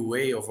created a new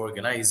way of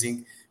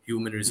organizing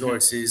human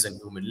resources and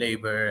human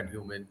labor and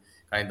human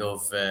kind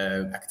of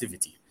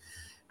activity.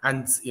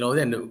 And,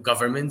 then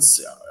governments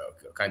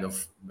kind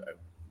of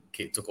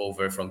took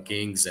over from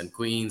kings and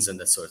queens and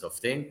that sort of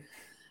thing.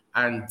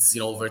 And,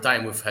 over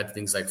time, we've had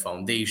things like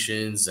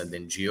foundations and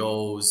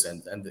NGOs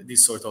and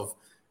these sort of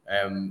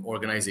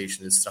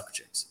organizational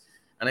structures.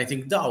 And I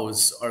think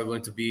DAOs are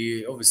going to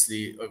be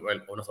obviously, well,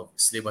 not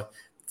obviously, but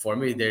for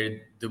me,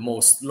 they're the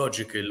most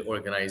logical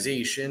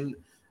organization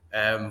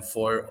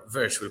for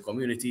virtual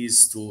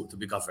communities to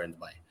be governed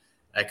by.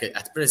 Like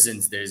at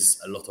present, there's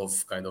a lot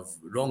of kind of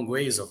wrong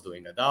ways of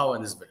doing a DAO,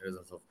 and there's a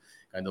lot of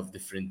kind of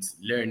different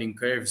learning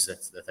curves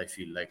that I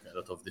feel like a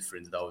lot of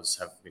different DAOs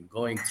have been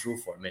going through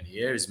for many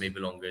years,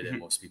 maybe longer than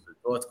most people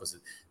thought, because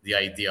the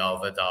idea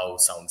of a DAO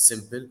sounds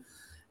simple.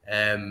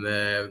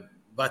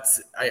 But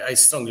I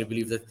strongly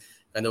believe that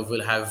kind of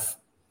we'll have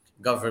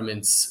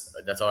governments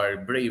that are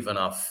brave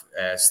enough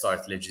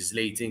start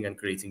legislating and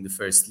creating the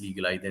first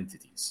legal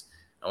identities.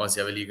 And once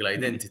you have a legal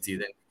identity,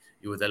 then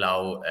you would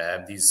allow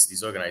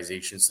these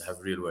organizations to have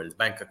real world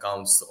bank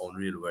accounts, to own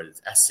real world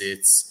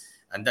assets.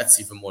 And that's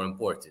even more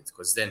important,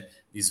 because then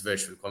these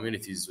virtual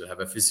communities will have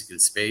a physical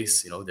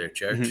space, their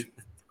church,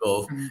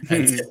 go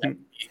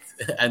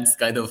and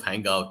kind of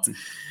hang out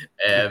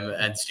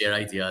and share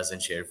ideas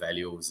and share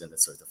values and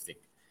that sort of thing.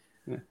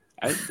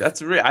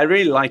 I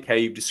really like how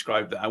you've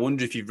described that. I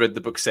wonder if you've read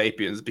the book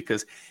 *Sapiens*,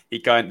 because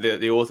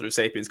the author of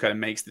 *Sapiens* kind of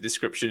makes the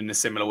description in a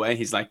similar way.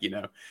 He's like,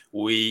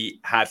 we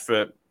had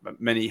for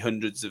many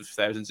hundreds of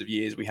thousands of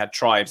years, we had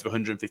tribes of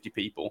 150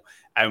 people,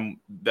 and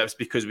that's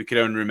because we could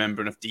only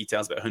remember enough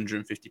details about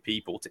 150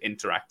 people to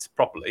interact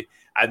properly.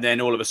 And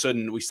then all of a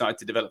sudden, we started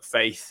to develop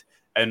faith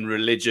and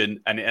religion,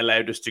 and it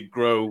allowed us to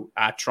grow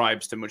our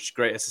tribes to much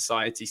greater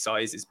society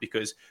sizes,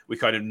 because we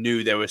kind of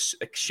knew there was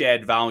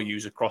shared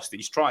values across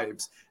these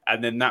tribes.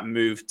 And then that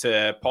moved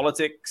to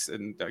politics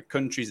and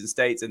countries and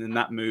states, and then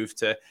that moved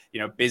to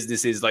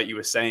businesses, like you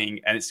were saying.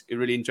 And it's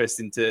really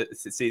interesting to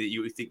see that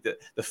you think that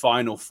the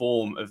final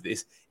form of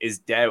this is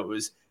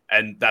DAOs,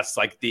 and that's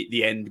like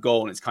the end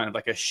goal. And it's kind of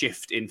like a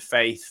shift in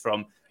faith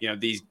from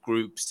these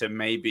groups to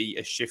maybe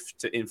a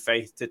shift in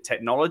faith to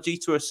technology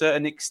to a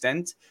certain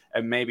extent,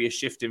 and maybe a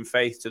shift in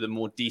faith to the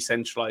more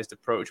decentralized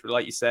approach. But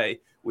like you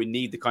say, we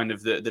need the kind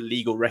of the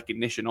legal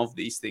recognition of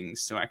these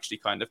things to actually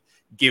kind of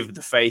give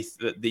the faith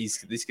that these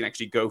can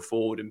actually go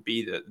forward and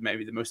be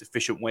maybe the most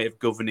efficient way of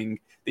governing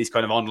these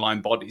kind of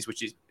online bodies,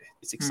 which is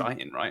it's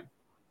exciting, right?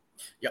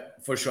 Yeah,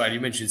 for sure. You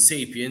mentioned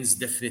 *Sapiens*.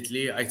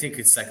 Definitely, I think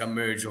it's like a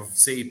merge of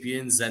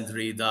 *Sapiens* and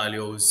Ray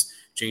Dalio's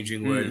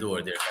Changing World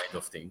Order kind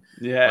of thing.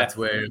 Yeah. But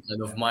where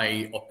kind of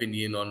my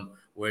opinion on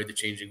where the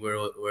Changing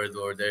World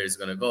Order is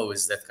going to go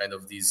is that kind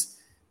of these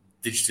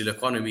digital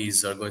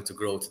economies are going to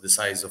grow to the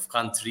size of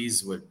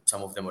countries, where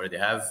some of them already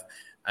have.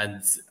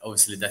 And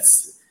obviously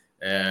that's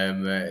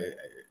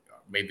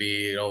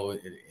maybe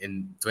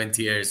in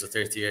 20 years or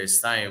 30 years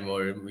time,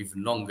 or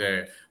even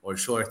longer or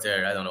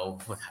shorter, I don't know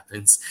what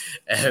happens.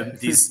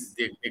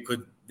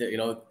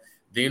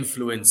 The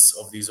influence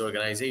of these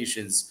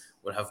organizations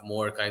will have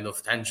more kind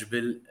of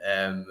tangible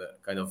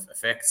kind of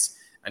effects.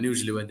 And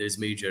usually when there's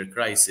major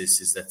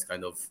crisis, is that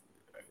kind of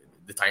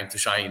the time to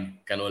shine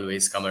can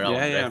always come around,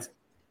 right?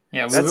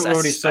 Yeah, we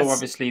already saw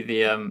obviously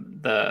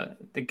the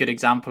good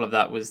example of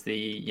that was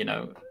they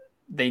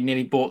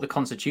nearly bought the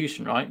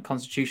Constitution, right?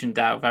 Constitution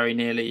DAO very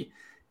nearly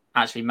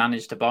actually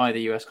managed to buy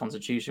the US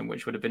Constitution,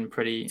 which would have been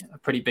a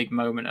pretty big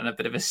moment and a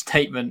bit of a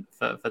statement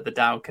for the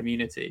DAO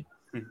community.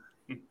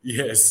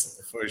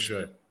 Yes, for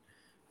sure.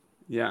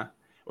 Yeah.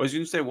 I was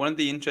going to say, one of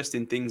the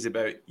interesting things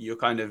about your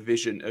kind of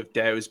vision of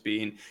DAOs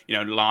being,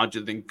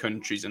 larger than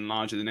countries and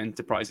larger than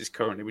enterprises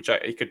currently, which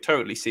I could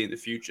totally see in the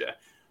future.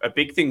 A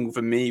big thing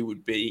for me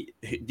would be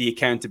the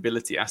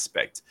accountability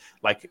aspect.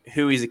 Like,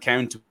 who is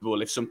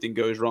accountable if something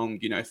goes wrong?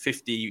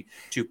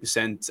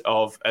 52%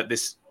 of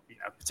this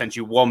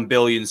potentially 1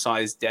 billion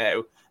sized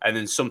DAO, and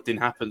then something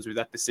happens with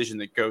that decision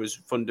that goes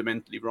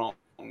fundamentally wrong.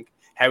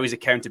 How is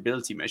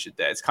accountability measured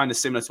there? It's kind of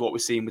similar to what we're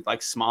seeing with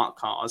like smart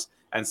cars.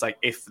 And it's like,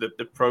 if the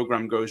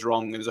program goes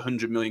wrong and there's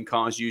 100 million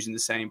cars using the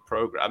same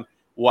program,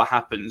 what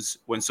happens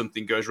when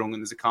something goes wrong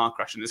and there's a car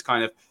crash? And there's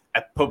kind of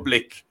a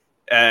public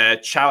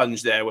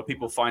challenge there where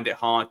people find it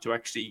hard to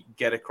actually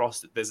get across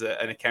that there's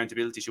an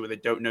accountability issue where they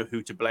don't know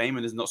who to blame,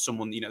 and there's not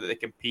someone that they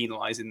can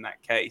penalize in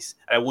that case.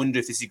 And I wonder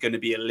if this is going to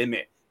be a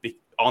limit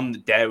on the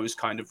DAO's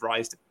kind of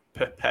rise to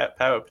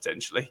power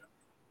potentially.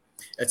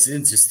 That's an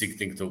interesting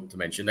thing to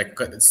mention. Like,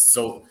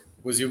 so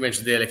because you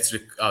mentioned the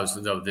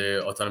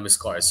the autonomous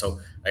cars. So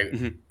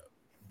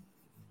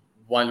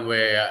one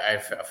way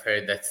I've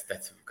heard that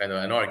kind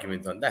of an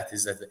argument on that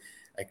is that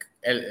like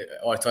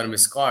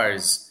autonomous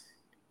cars,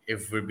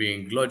 if we're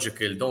being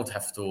logical, don't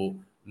have to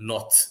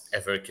not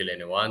ever kill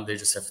anyone. They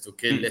just have to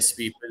kill less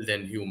people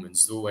than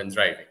humans do when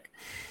driving.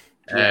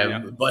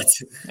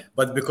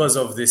 But because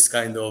of this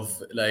kind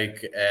of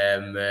like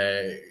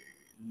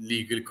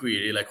legal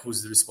query, like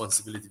who's the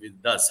responsibility if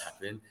it does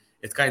happen,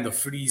 it kind of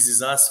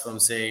freezes us from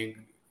saying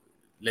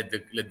let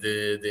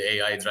the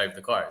AI drive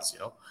the cars,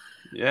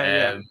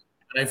 And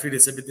I feel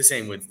it's a bit the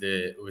same with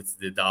the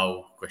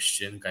DAO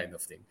question kind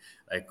of thing.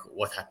 Like,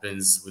 what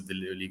happens with the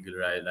legal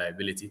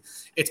liability?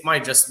 It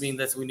might just mean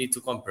that we need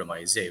to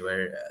compromise,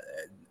 where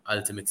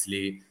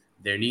ultimately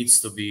there needs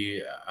to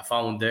be a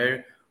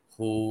founder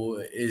who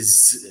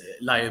is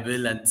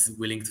liable and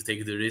willing to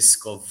take the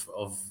risk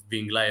of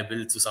being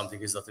liable to something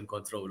he's not in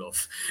control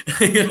of.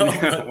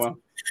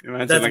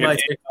 That might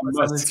take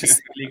some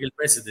interesting legal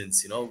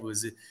precedents,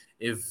 because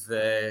if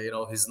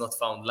he's not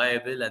found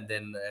liable, and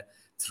then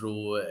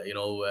through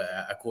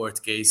a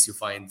court case you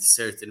find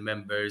certain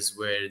members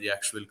were the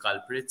actual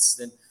culprits,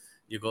 then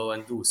you go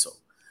and do so.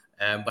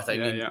 But I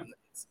mean,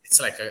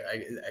 it's like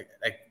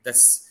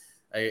that's.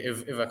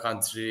 If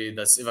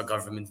a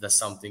government does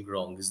something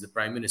wrong, is the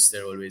prime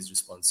minister always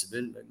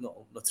responsible?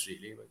 No, not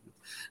really.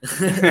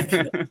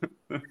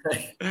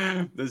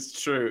 That's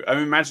true. I'm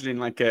imagining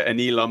like an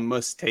Elon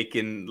Musk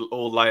taking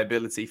all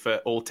liability for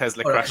all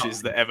Tesla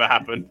crashes that ever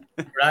happen.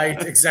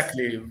 Right,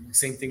 exactly.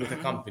 Same thing with a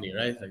company,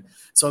 right?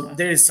 So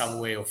there is some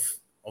way of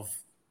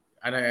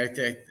I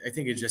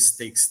think it just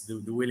takes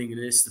the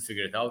willingness to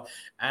figure it out.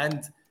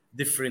 And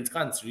different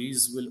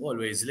countries will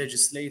always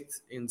legislate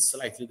in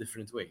slightly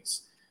different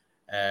ways.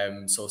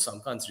 So some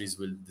countries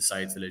will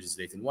decide to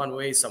legislate in one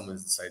way, some will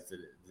decide to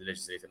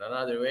legislate in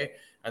another way,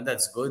 and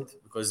that's good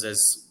because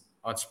as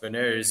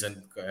entrepreneurs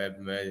and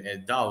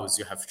DAOs,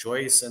 you have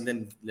choice, and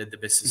then let the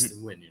best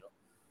system win.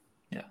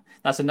 Yeah,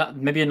 that's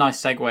maybe a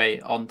nice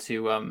segue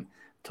onto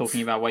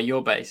talking about where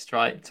you're based,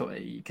 right?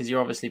 Because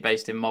you're obviously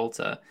based in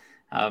Malta.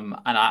 And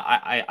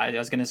I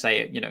was going to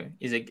say,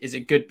 is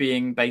it good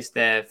being based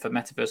there for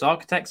Metaverse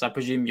architects? I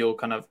presume you'll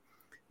kind of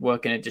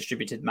work in a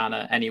distributed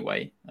manner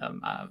anyway,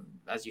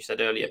 as you said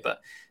earlier.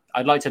 But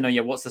I'd like to know,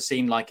 what's the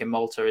scene like in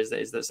Malta? Is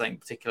there something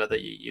particular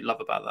that you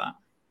love about that?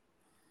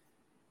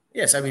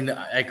 Yes, I mean,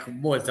 like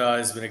Malta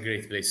has been a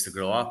great place to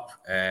grow up.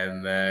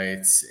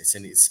 It's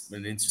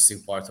an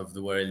interesting part of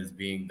the world,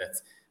 being that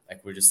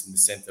like we're just in the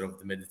center of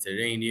the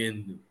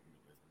Mediterranean,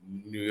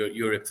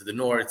 Europe to the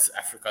north,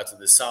 Africa to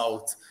the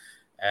south.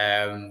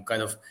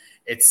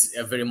 It's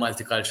a very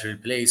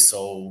multicultural place.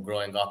 So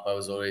growing up, I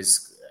was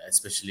always,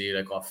 especially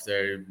like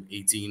after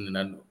 18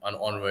 and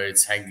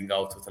onwards, hanging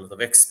out with a lot of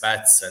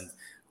expats and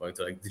going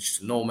to like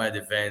digital nomad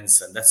events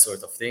and that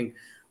sort of thing,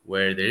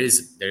 where there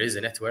is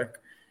a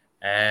network.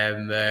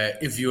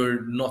 If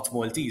you're not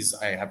Maltese,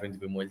 I happen to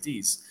be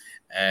Maltese.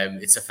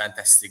 It's a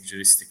fantastic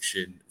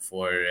jurisdiction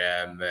for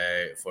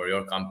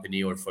your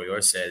company or for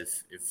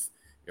yourself if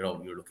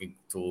you're looking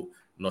to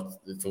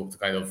not to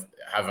kind of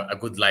have a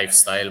good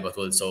lifestyle, but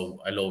also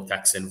a low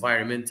tax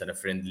environment and a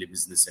friendly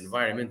business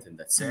environment in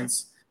that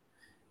sense.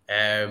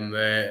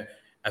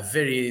 A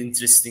very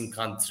interesting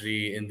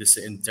country in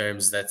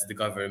terms that the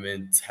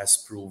government has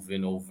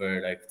proven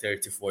over like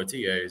 30, 40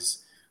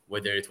 years,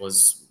 whether it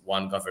was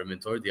one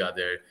government or the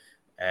other,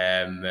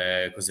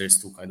 because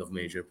there's two kind of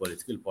major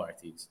political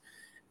parties.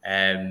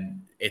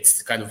 It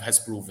kind of has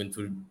proven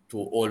to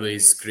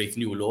always create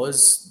new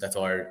laws that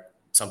are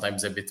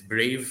sometimes a bit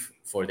brave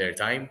for their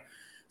time.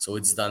 So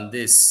it's done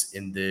this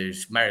in the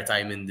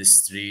maritime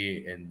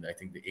industry in, I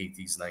think, the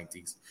 80s,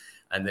 90s.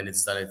 And then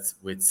it's done it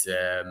with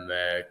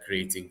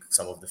creating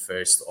some of the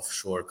first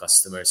offshore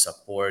customer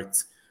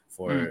support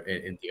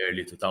in the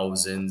early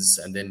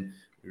 2000s. And then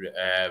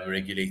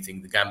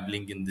regulating the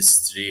gambling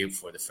industry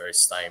for the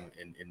first time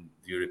in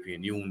the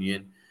European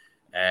Union.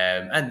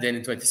 And then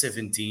in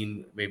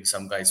 2017, maybe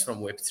some guys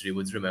from Web3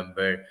 would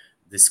remember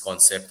this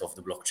concept of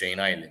the blockchain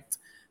island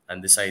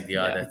and this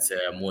idea that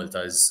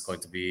Malta is going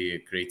to be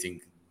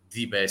creating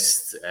the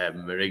best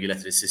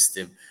regulatory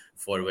system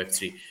for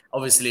Web3.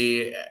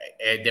 Obviously,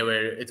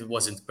 it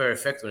wasn't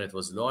perfect when it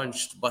was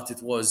launched, but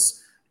it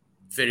was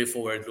very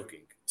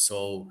forward-looking.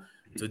 So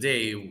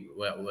today,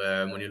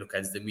 when you look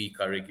at the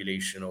MiCA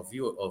regulation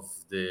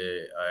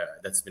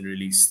that's been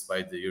released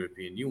by the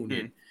European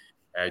Union,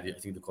 I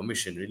think the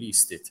Commission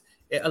released it.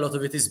 A lot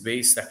of it is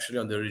based actually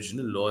on the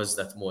original laws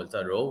that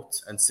Malta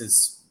wrote and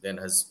since then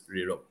has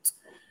rewrote.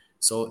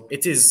 So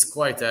it is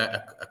quite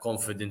a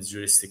confident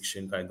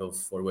jurisdiction kind of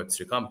for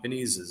Web3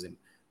 companies, as in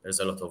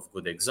there's a lot of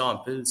good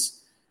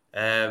examples.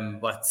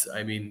 But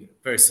I mean,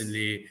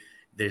 personally,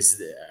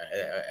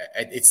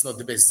 it's not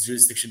the best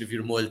jurisdiction if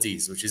you're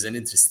Maltese, which is an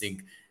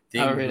interesting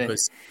thing. Oh, really?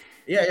 Because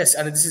yes,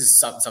 and this is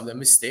some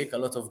mistake a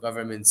lot of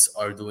governments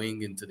are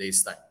doing in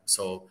today's time.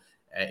 So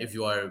if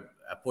you are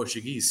a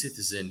Portuguese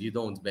citizen, you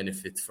don't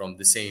benefit from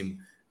the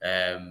same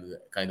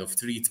kind of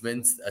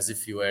treatment as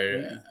if you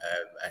were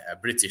a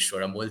British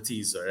or a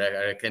Maltese or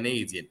a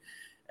Canadian,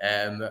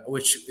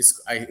 which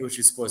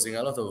is causing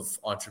a lot of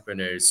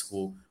entrepreneurs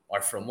who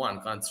are from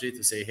one country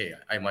to say, hey,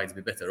 I might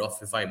be better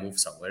off if I move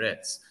somewhere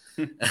else.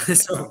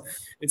 So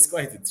it's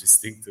quite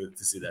interesting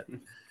to see that.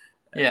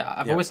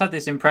 I've always had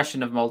this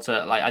impression of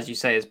Malta, like as you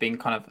say, as being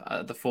kind of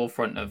at the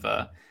forefront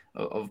of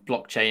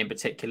blockchain in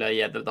particular.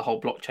 The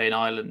whole blockchain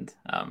island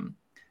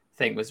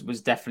thing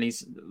was definitely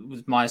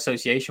my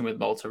association with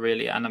Malta,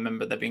 really. And I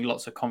remember there being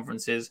lots of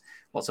conferences,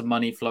 lots of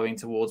money flowing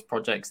towards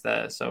projects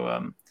there.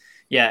 So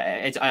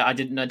I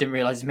didn't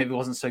realize maybe it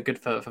wasn't so good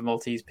for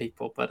Maltese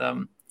people, but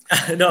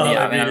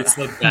it's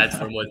not bad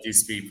for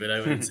Maltese people. I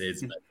wouldn't say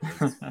it's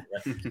bad.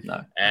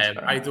 No,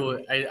 I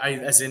do. I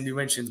as in you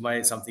mentioned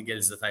something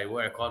else that I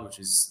work on, which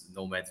is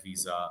Nomad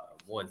Visa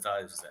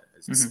Malta,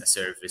 is a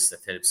service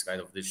that helps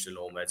kind of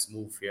digital nomads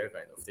move here,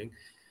 kind of thing.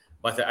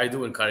 But I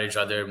do encourage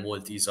other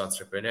Maltese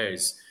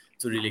entrepreneurs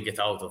to really get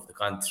out of the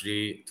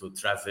country, to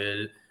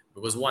travel,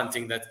 because one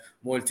thing that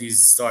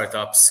Maltese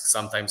startups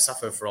sometimes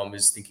suffer from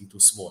is thinking too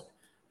small.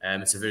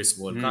 It's a very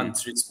small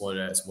country,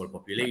 small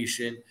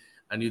population,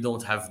 and you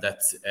don't have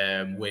that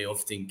way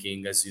of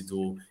thinking as you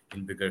do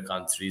in bigger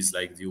countries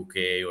like the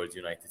UK or the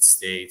United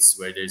States,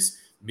 where there's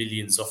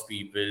millions of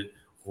people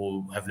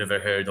who have never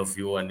heard of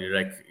you, and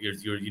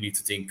you need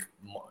to think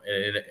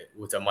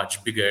with a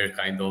much bigger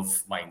kind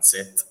of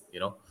mindset,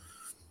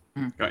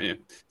 Got you.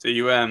 So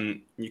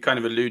you kind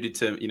of alluded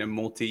to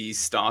Maltese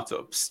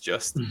startups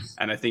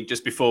and I think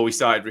just before we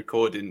started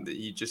recording that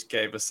you just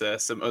gave us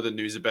some other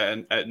news about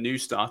a new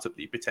startup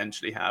that you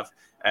potentially have.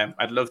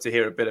 I'd love to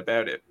hear a bit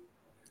about it.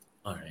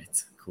 All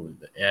right, cool.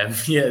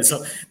 Yeah,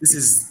 so this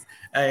is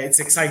it's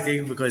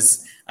exciting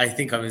because I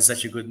think I'm in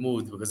such a good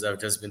mood because I've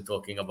just been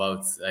talking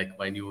about like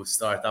my new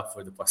startup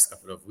for the past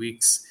couple of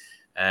weeks.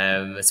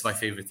 It's my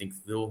favorite thing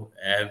to do,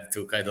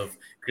 to kind of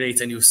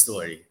create a new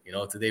story.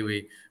 Today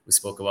we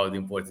spoke about the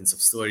importance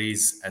of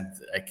stories, and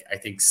I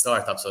think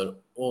startups are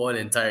all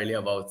entirely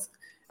about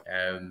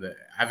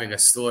having a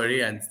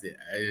story, and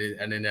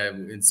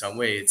in some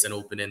way it's an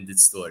open-ended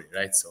story,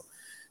 right? So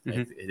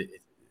like,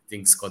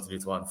 things continue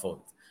to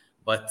unfold.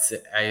 But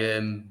I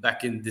am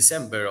back in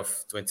December of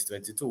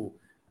 2022.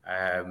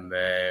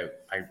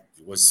 I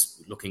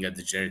was looking at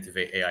the generative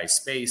AI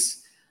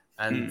space,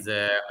 and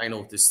I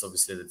noticed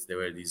obviously that there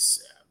were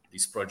these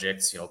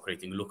projects,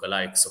 creating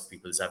lookalikes of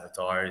people's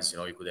avatars.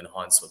 You could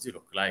enhance what you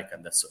look like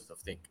and that sort of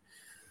thing.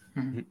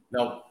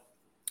 Now,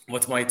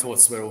 what my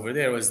thoughts were over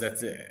there was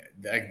that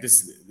like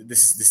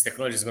this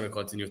technology is going to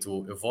continue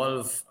to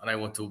evolve, and I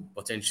want to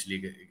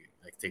potentially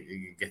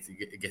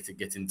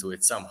get into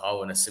it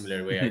somehow in a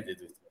similar way I did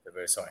with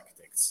Metaverse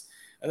Architects.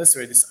 And that's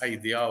where this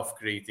idea of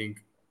creating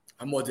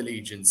a model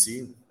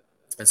agency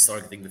and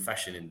targeting the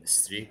fashion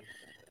industry,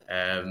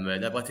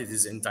 but it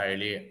is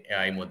entirely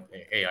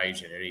AI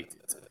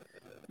generated.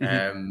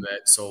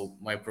 So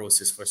my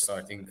process for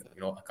starting,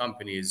 a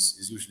company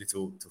is usually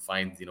to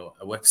find,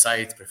 a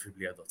website,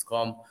 preferably a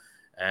 .com.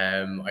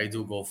 I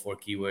do go for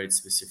keyword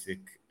specific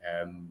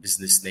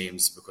business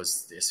names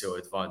because the SEO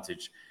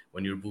advantage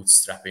when you're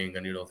bootstrapping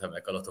and you don't have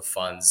like a lot of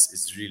funds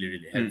is really,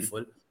 really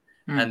helpful.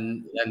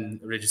 And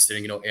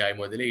registering, AI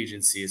model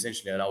agency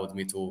essentially allowed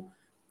me to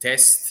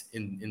test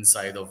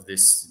inside of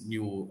this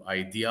new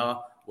idea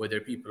whether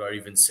people are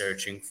even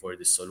searching for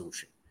the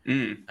solution.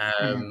 And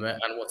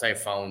what I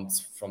found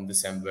from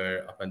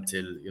December up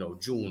until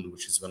June,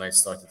 which is when I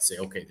started to say,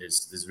 okay,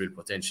 there's real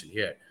potential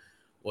here,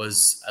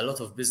 was a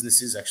lot of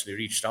businesses actually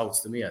reached out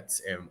to me at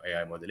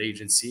AI model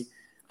agency,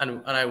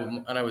 and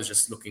I was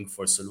just looking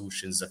for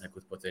solutions that I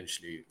could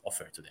potentially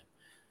offer to them.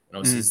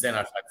 Since then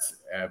I've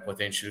had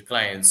potential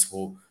clients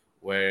who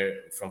were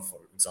from, for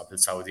example,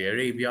 Saudi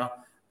Arabia,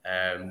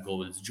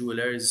 gold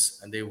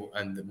jewelers, and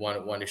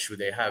one issue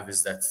they have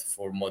is that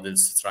for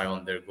models to try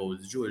on their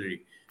gold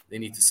jewelry, they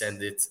need to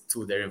send it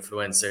to their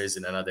influencers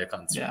in another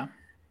country. Yeah.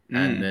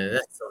 And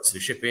that's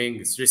obviously shipping,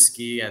 it's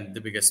risky, and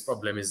the biggest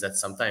problem is that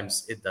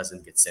sometimes it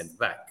doesn't get sent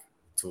back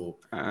to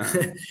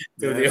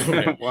the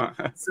owner. Wow.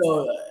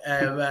 So,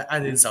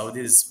 and in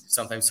Saudi, it's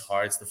sometimes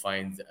hard to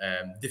find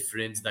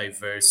different,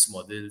 diverse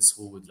models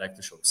who would like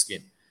to show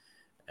skin.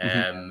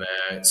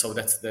 So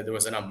there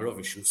was a number of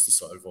issues to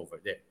solve over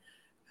there.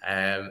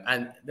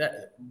 And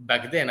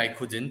back then I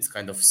couldn't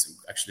kind of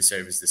actually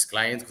service this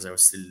client because I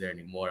was still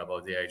learning more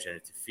about the AI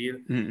generative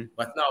field.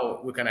 But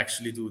now we can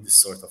actually do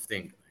this sort of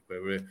thing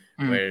where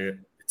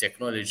the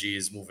technology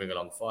is moving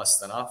along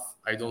fast enough.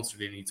 I don't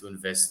really need to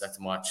invest that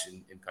much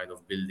in kind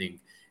of building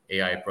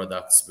AI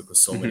products because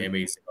so many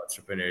amazing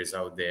entrepreneurs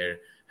out there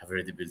have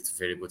already built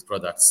very good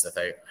products that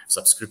I have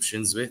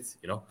subscriptions with,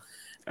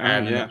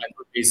 and we're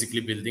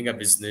basically building a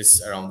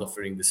business around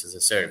offering this as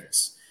a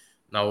service.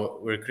 Now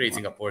we're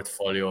creating a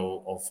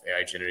portfolio of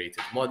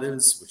AI-generated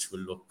models, which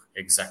will look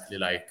exactly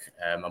like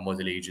a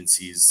model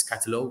agency's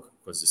catalog,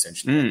 because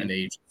essentially an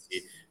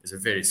agency is a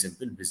very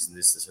simple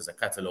business. This has a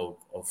catalog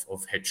of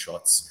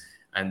headshots,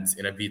 and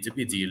in a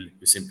B2B deal,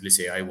 you simply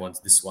say, "I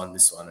want this one,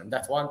 and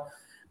that one,"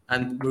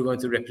 and we're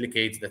going to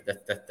replicate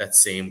that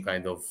same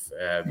kind of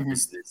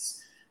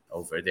business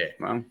over there.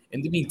 Wow.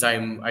 In the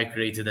meantime, I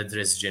created a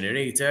dress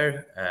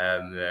generator.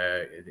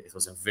 It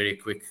was a very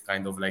quick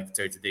kind of like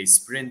 30-day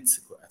sprint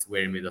at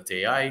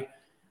wearme.ai.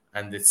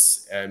 And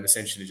it's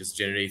essentially just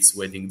generates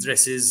wedding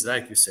dresses,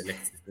 like you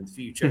select different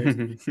features.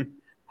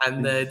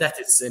 And that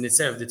is in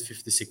itself did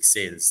 56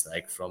 sales,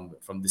 like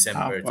from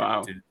December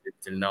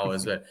till now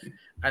as well.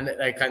 And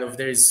like kind of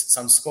there is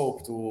some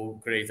scope to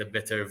create a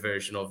better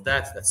version of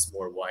that. That's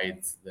more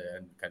wide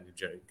and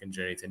can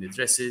generate any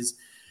dresses.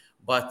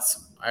 But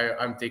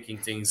I'm taking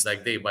things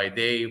like day by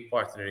day,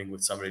 partnering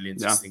with some really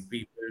interesting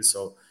people.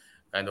 So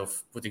kind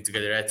of putting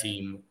together a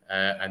team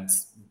and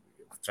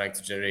trying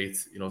to generate,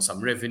 some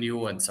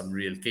revenue and some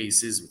real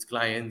cases with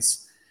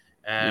clients.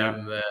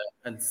 And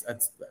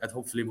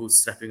hopefully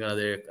bootstrapping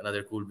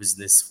another cool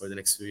business for the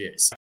next few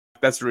years.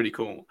 That's really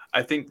cool.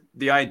 I think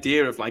the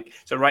idea of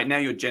so right now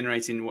you're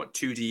generating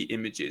 2D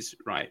images,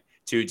 right?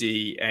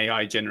 2D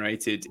AI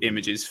generated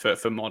images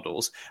for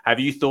models. Have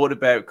you thought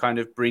about kind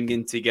of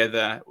bringing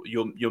together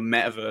your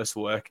metaverse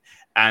work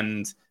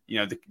and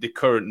the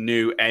current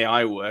new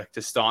AI work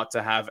to start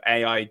to have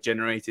AI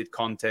generated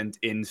content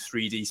in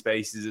 3D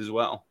spaces as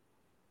well?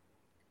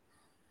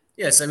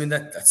 Yes, I mean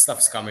that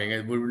stuff's coming,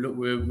 and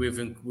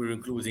we're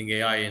including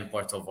AI in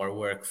part of our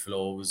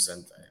workflows,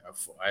 and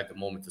at the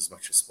moment as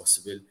much as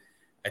possible.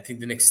 I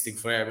think the next thing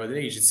for our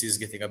agency is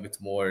getting a bit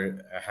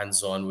more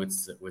hands-on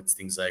with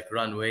things like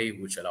Runway,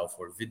 which allow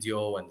for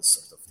video and this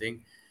sort of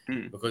thing,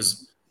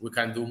 because we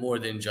can do more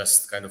than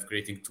just kind of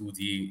creating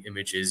 2D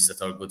images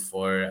that are good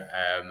for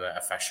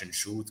a fashion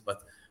shoot,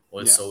 but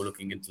also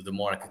looking into the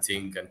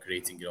marketing and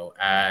creating,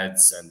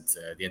 ads and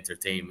the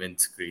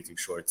entertainment, creating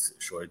short,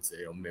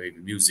 maybe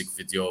music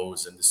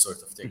videos and this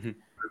sort of thing.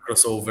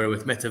 Crossover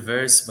with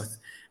Metaverse,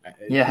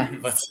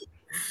 but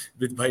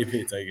bit by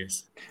bit, I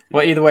guess.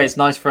 Well, either way, it's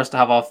nice for us to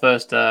have our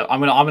first. I'm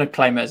gonna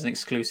claim it as an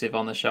exclusive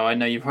on the show. I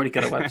know you've already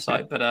got a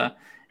website, but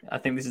I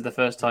think this is the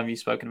first time you've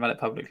spoken about it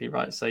publicly,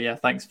 right? So yeah,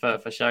 thanks for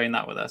sharing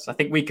that with us. I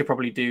think we could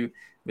probably do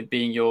with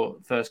being your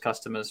first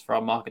customers for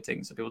our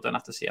marketing, so people don't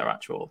have to see our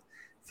actual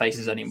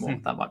faces anymore.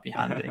 That might be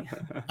handy.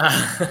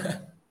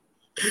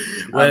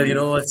 Well, you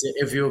know what?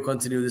 If you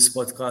continue this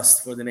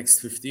podcast for the next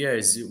 50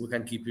 years, we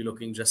can keep you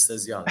looking just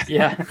as young.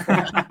 Yeah.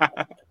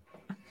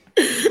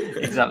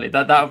 Exactly.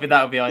 That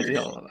would be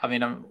ideal. I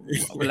mean,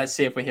 let's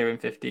see if we're here in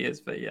 50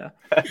 years. But yeah.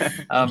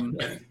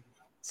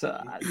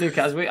 So,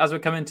 Luca, as we're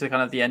coming to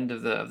kind of the end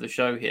of the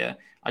show here,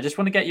 I just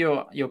want to get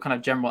your kind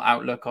of general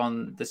outlook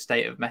on the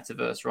state of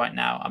Metaverse right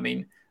now. I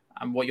mean,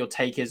 and what your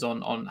take is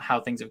on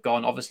how things have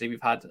gone. Obviously,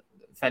 we've had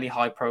fairly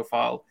high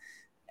profile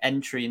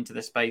entry into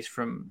the space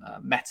from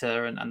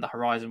Meta and the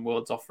Horizon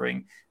Worlds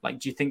offering. Like,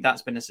 do you think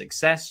that's been a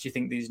success? Do you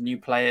think these new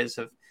players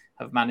have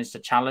managed to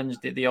challenge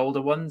the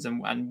older ones?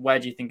 And where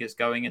do you think it's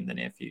going in the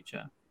near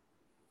future?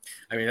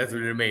 I mean, that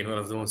will remain one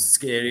of the most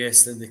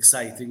scariest and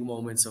exciting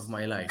moments of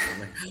my life.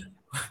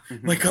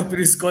 My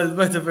company is called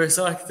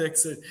Metaverse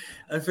Architects, and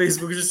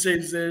Facebook just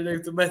changed their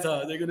name to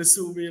Meta. They're going to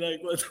sue me,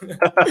 like, what?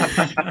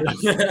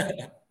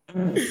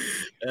 I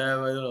don't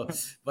know.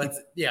 But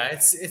yeah,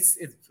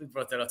 it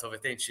brought a lot of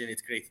attention.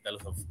 It created a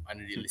lot of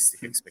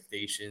unrealistic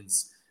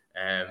expectations.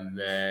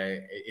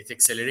 It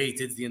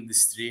accelerated the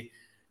industry.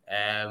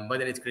 But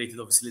then it created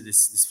obviously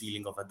this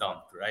feeling of a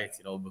dump, right?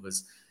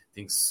 Because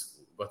things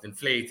got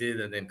inflated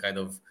and then kind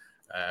of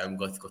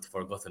got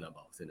forgotten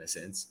about in a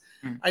sense.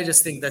 I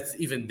just think that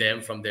even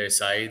them from their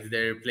side,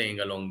 they're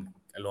playing a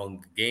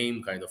long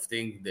game kind of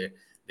thing.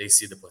 They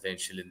see the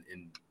potential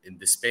in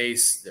the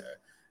space.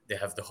 They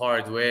have the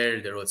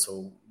hardware. They're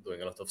also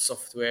doing a lot of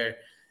software.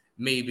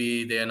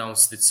 Maybe they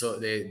announced it so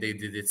they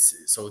did it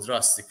so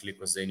drastically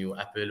because they knew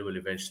Apple will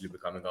eventually be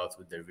coming out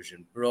with their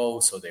Vision Pro,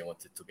 so they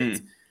wanted to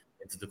get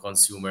into the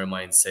consumer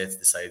mindset,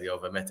 this idea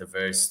of a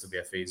metaverse to be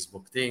a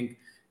Facebook thing.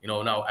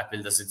 Now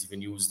Apple doesn't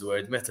even use the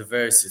word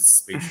metaverse; it's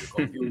spatial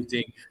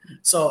computing.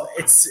 So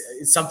it's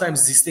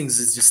sometimes these things.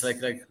 It's just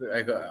like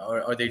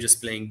are they just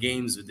playing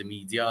games with the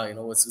media?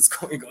 What's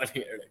going on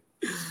here?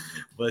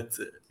 But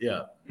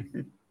yeah.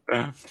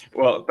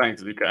 Well,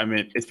 thanks, Luca. I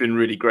mean, it's been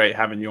really great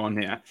having you on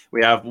here.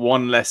 We have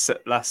one last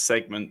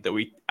segment that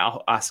we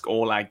ask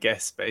all our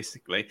guests,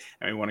 basically,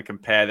 and we want to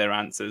compare their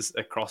answers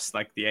across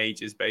like the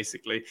ages,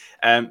 basically.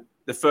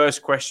 The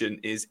first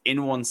question is,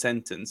 in one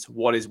sentence,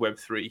 what is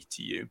Web3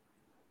 to you?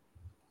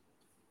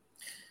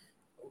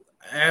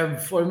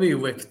 For me,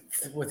 what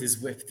is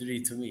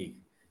Web3 to me?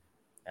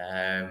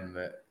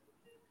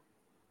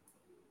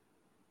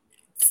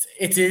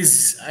 It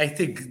is, I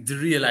think, the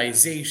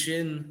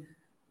realization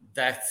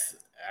that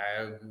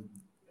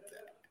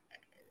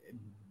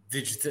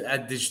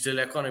digital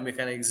economy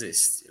can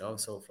exist.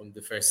 So from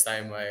the first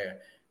time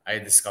I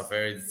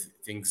discovered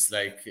things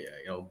like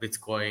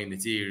Bitcoin,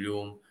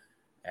 Ethereum,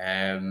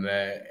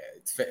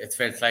 it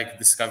felt like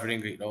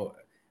discovering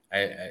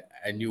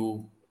a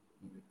new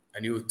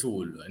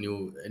tool, a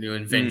new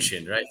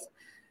invention, right?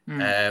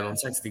 I'm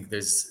trying to think.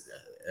 There's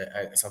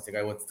something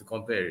I wanted to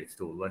compare it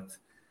to, but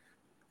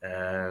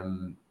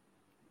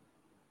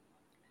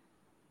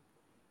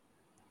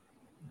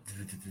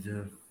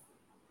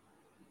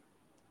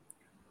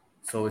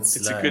so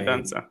it's a good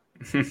answer.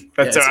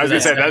 That's I was going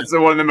to say that's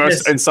one of the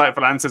most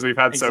insightful answers we've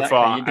had so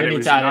far, and it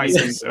was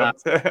nice.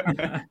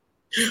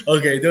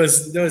 Okay, there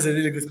was a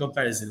really good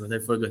comparison, but I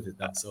forgot it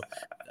now. So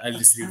I'll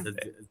just leave that.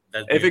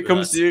 If it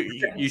comes to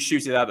you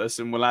shoot it at us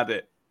and we'll add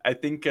it. I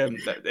think that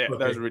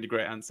was a really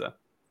great answer.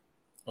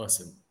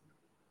 Awesome.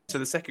 So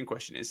the second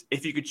question is,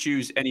 if you could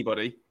choose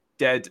anybody,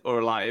 dead or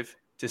alive,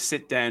 to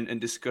sit down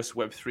and discuss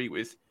Web3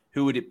 with,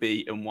 who would it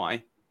be and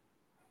why?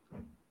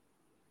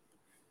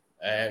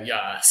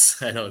 Yes,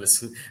 I know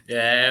this.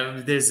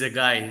 There's a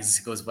guy,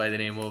 he goes by the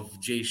name of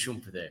Joseph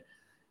Schumpeter,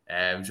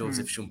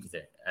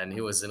 and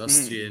he was an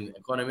Austrian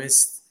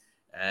economist,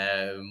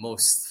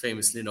 most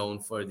famously known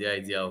for the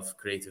idea of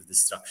creative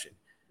destruction.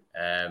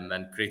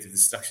 And creative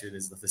destruction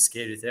is not a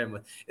scary term,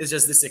 but it's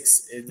just this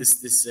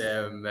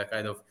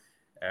kind of.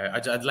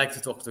 I'd like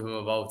to talk to him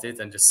about it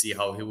and just see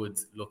how he would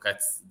look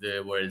at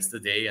the world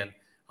today and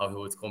how he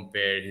would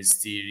compare his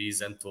theories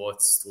and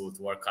thoughts to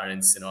our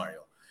current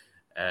scenario.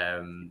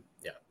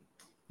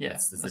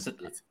 That's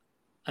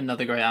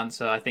another great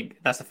answer. I think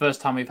that's the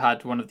first time we've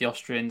had one of the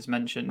Austrians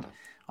mentioned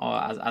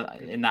as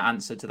in that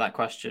answer to that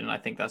question. I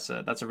think that's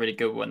a really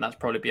good one. That's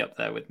probably be up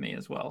there with me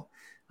as well.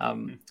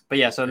 But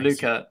yeah, so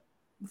thanks. Luca,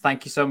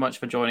 thank you so much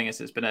for joining us.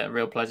 It's been a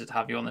real pleasure to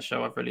have you on the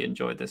show. I've really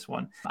enjoyed this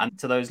one. And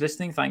to those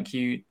listening, thank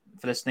you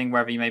for listening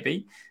wherever you may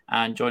be.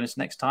 And join us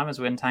next time as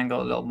we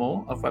untangle a little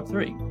more of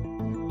Web3.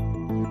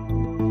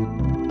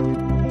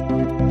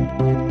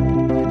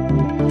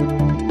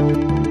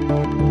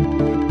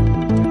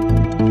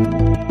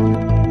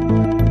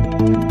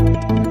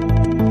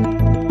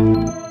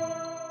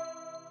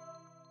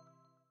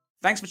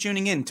 Thanks for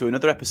tuning in to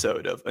another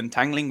episode of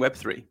Untangling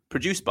Web3,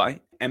 produced by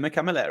Emma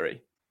Camilleri.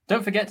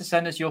 Don't forget to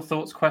send us your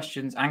thoughts,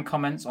 questions, and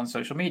comments on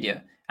social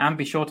media, and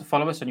be sure to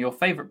follow us on your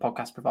favourite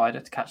podcast provider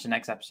to catch the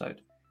next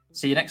episode.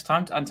 See you next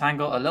time to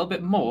untangle a little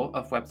bit more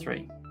of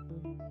Web3.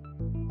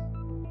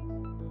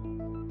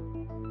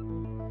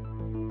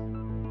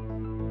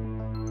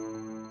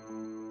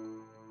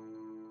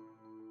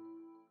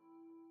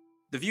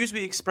 The views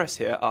we express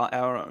here are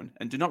our own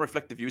and do not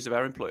reflect the views of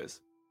our employers.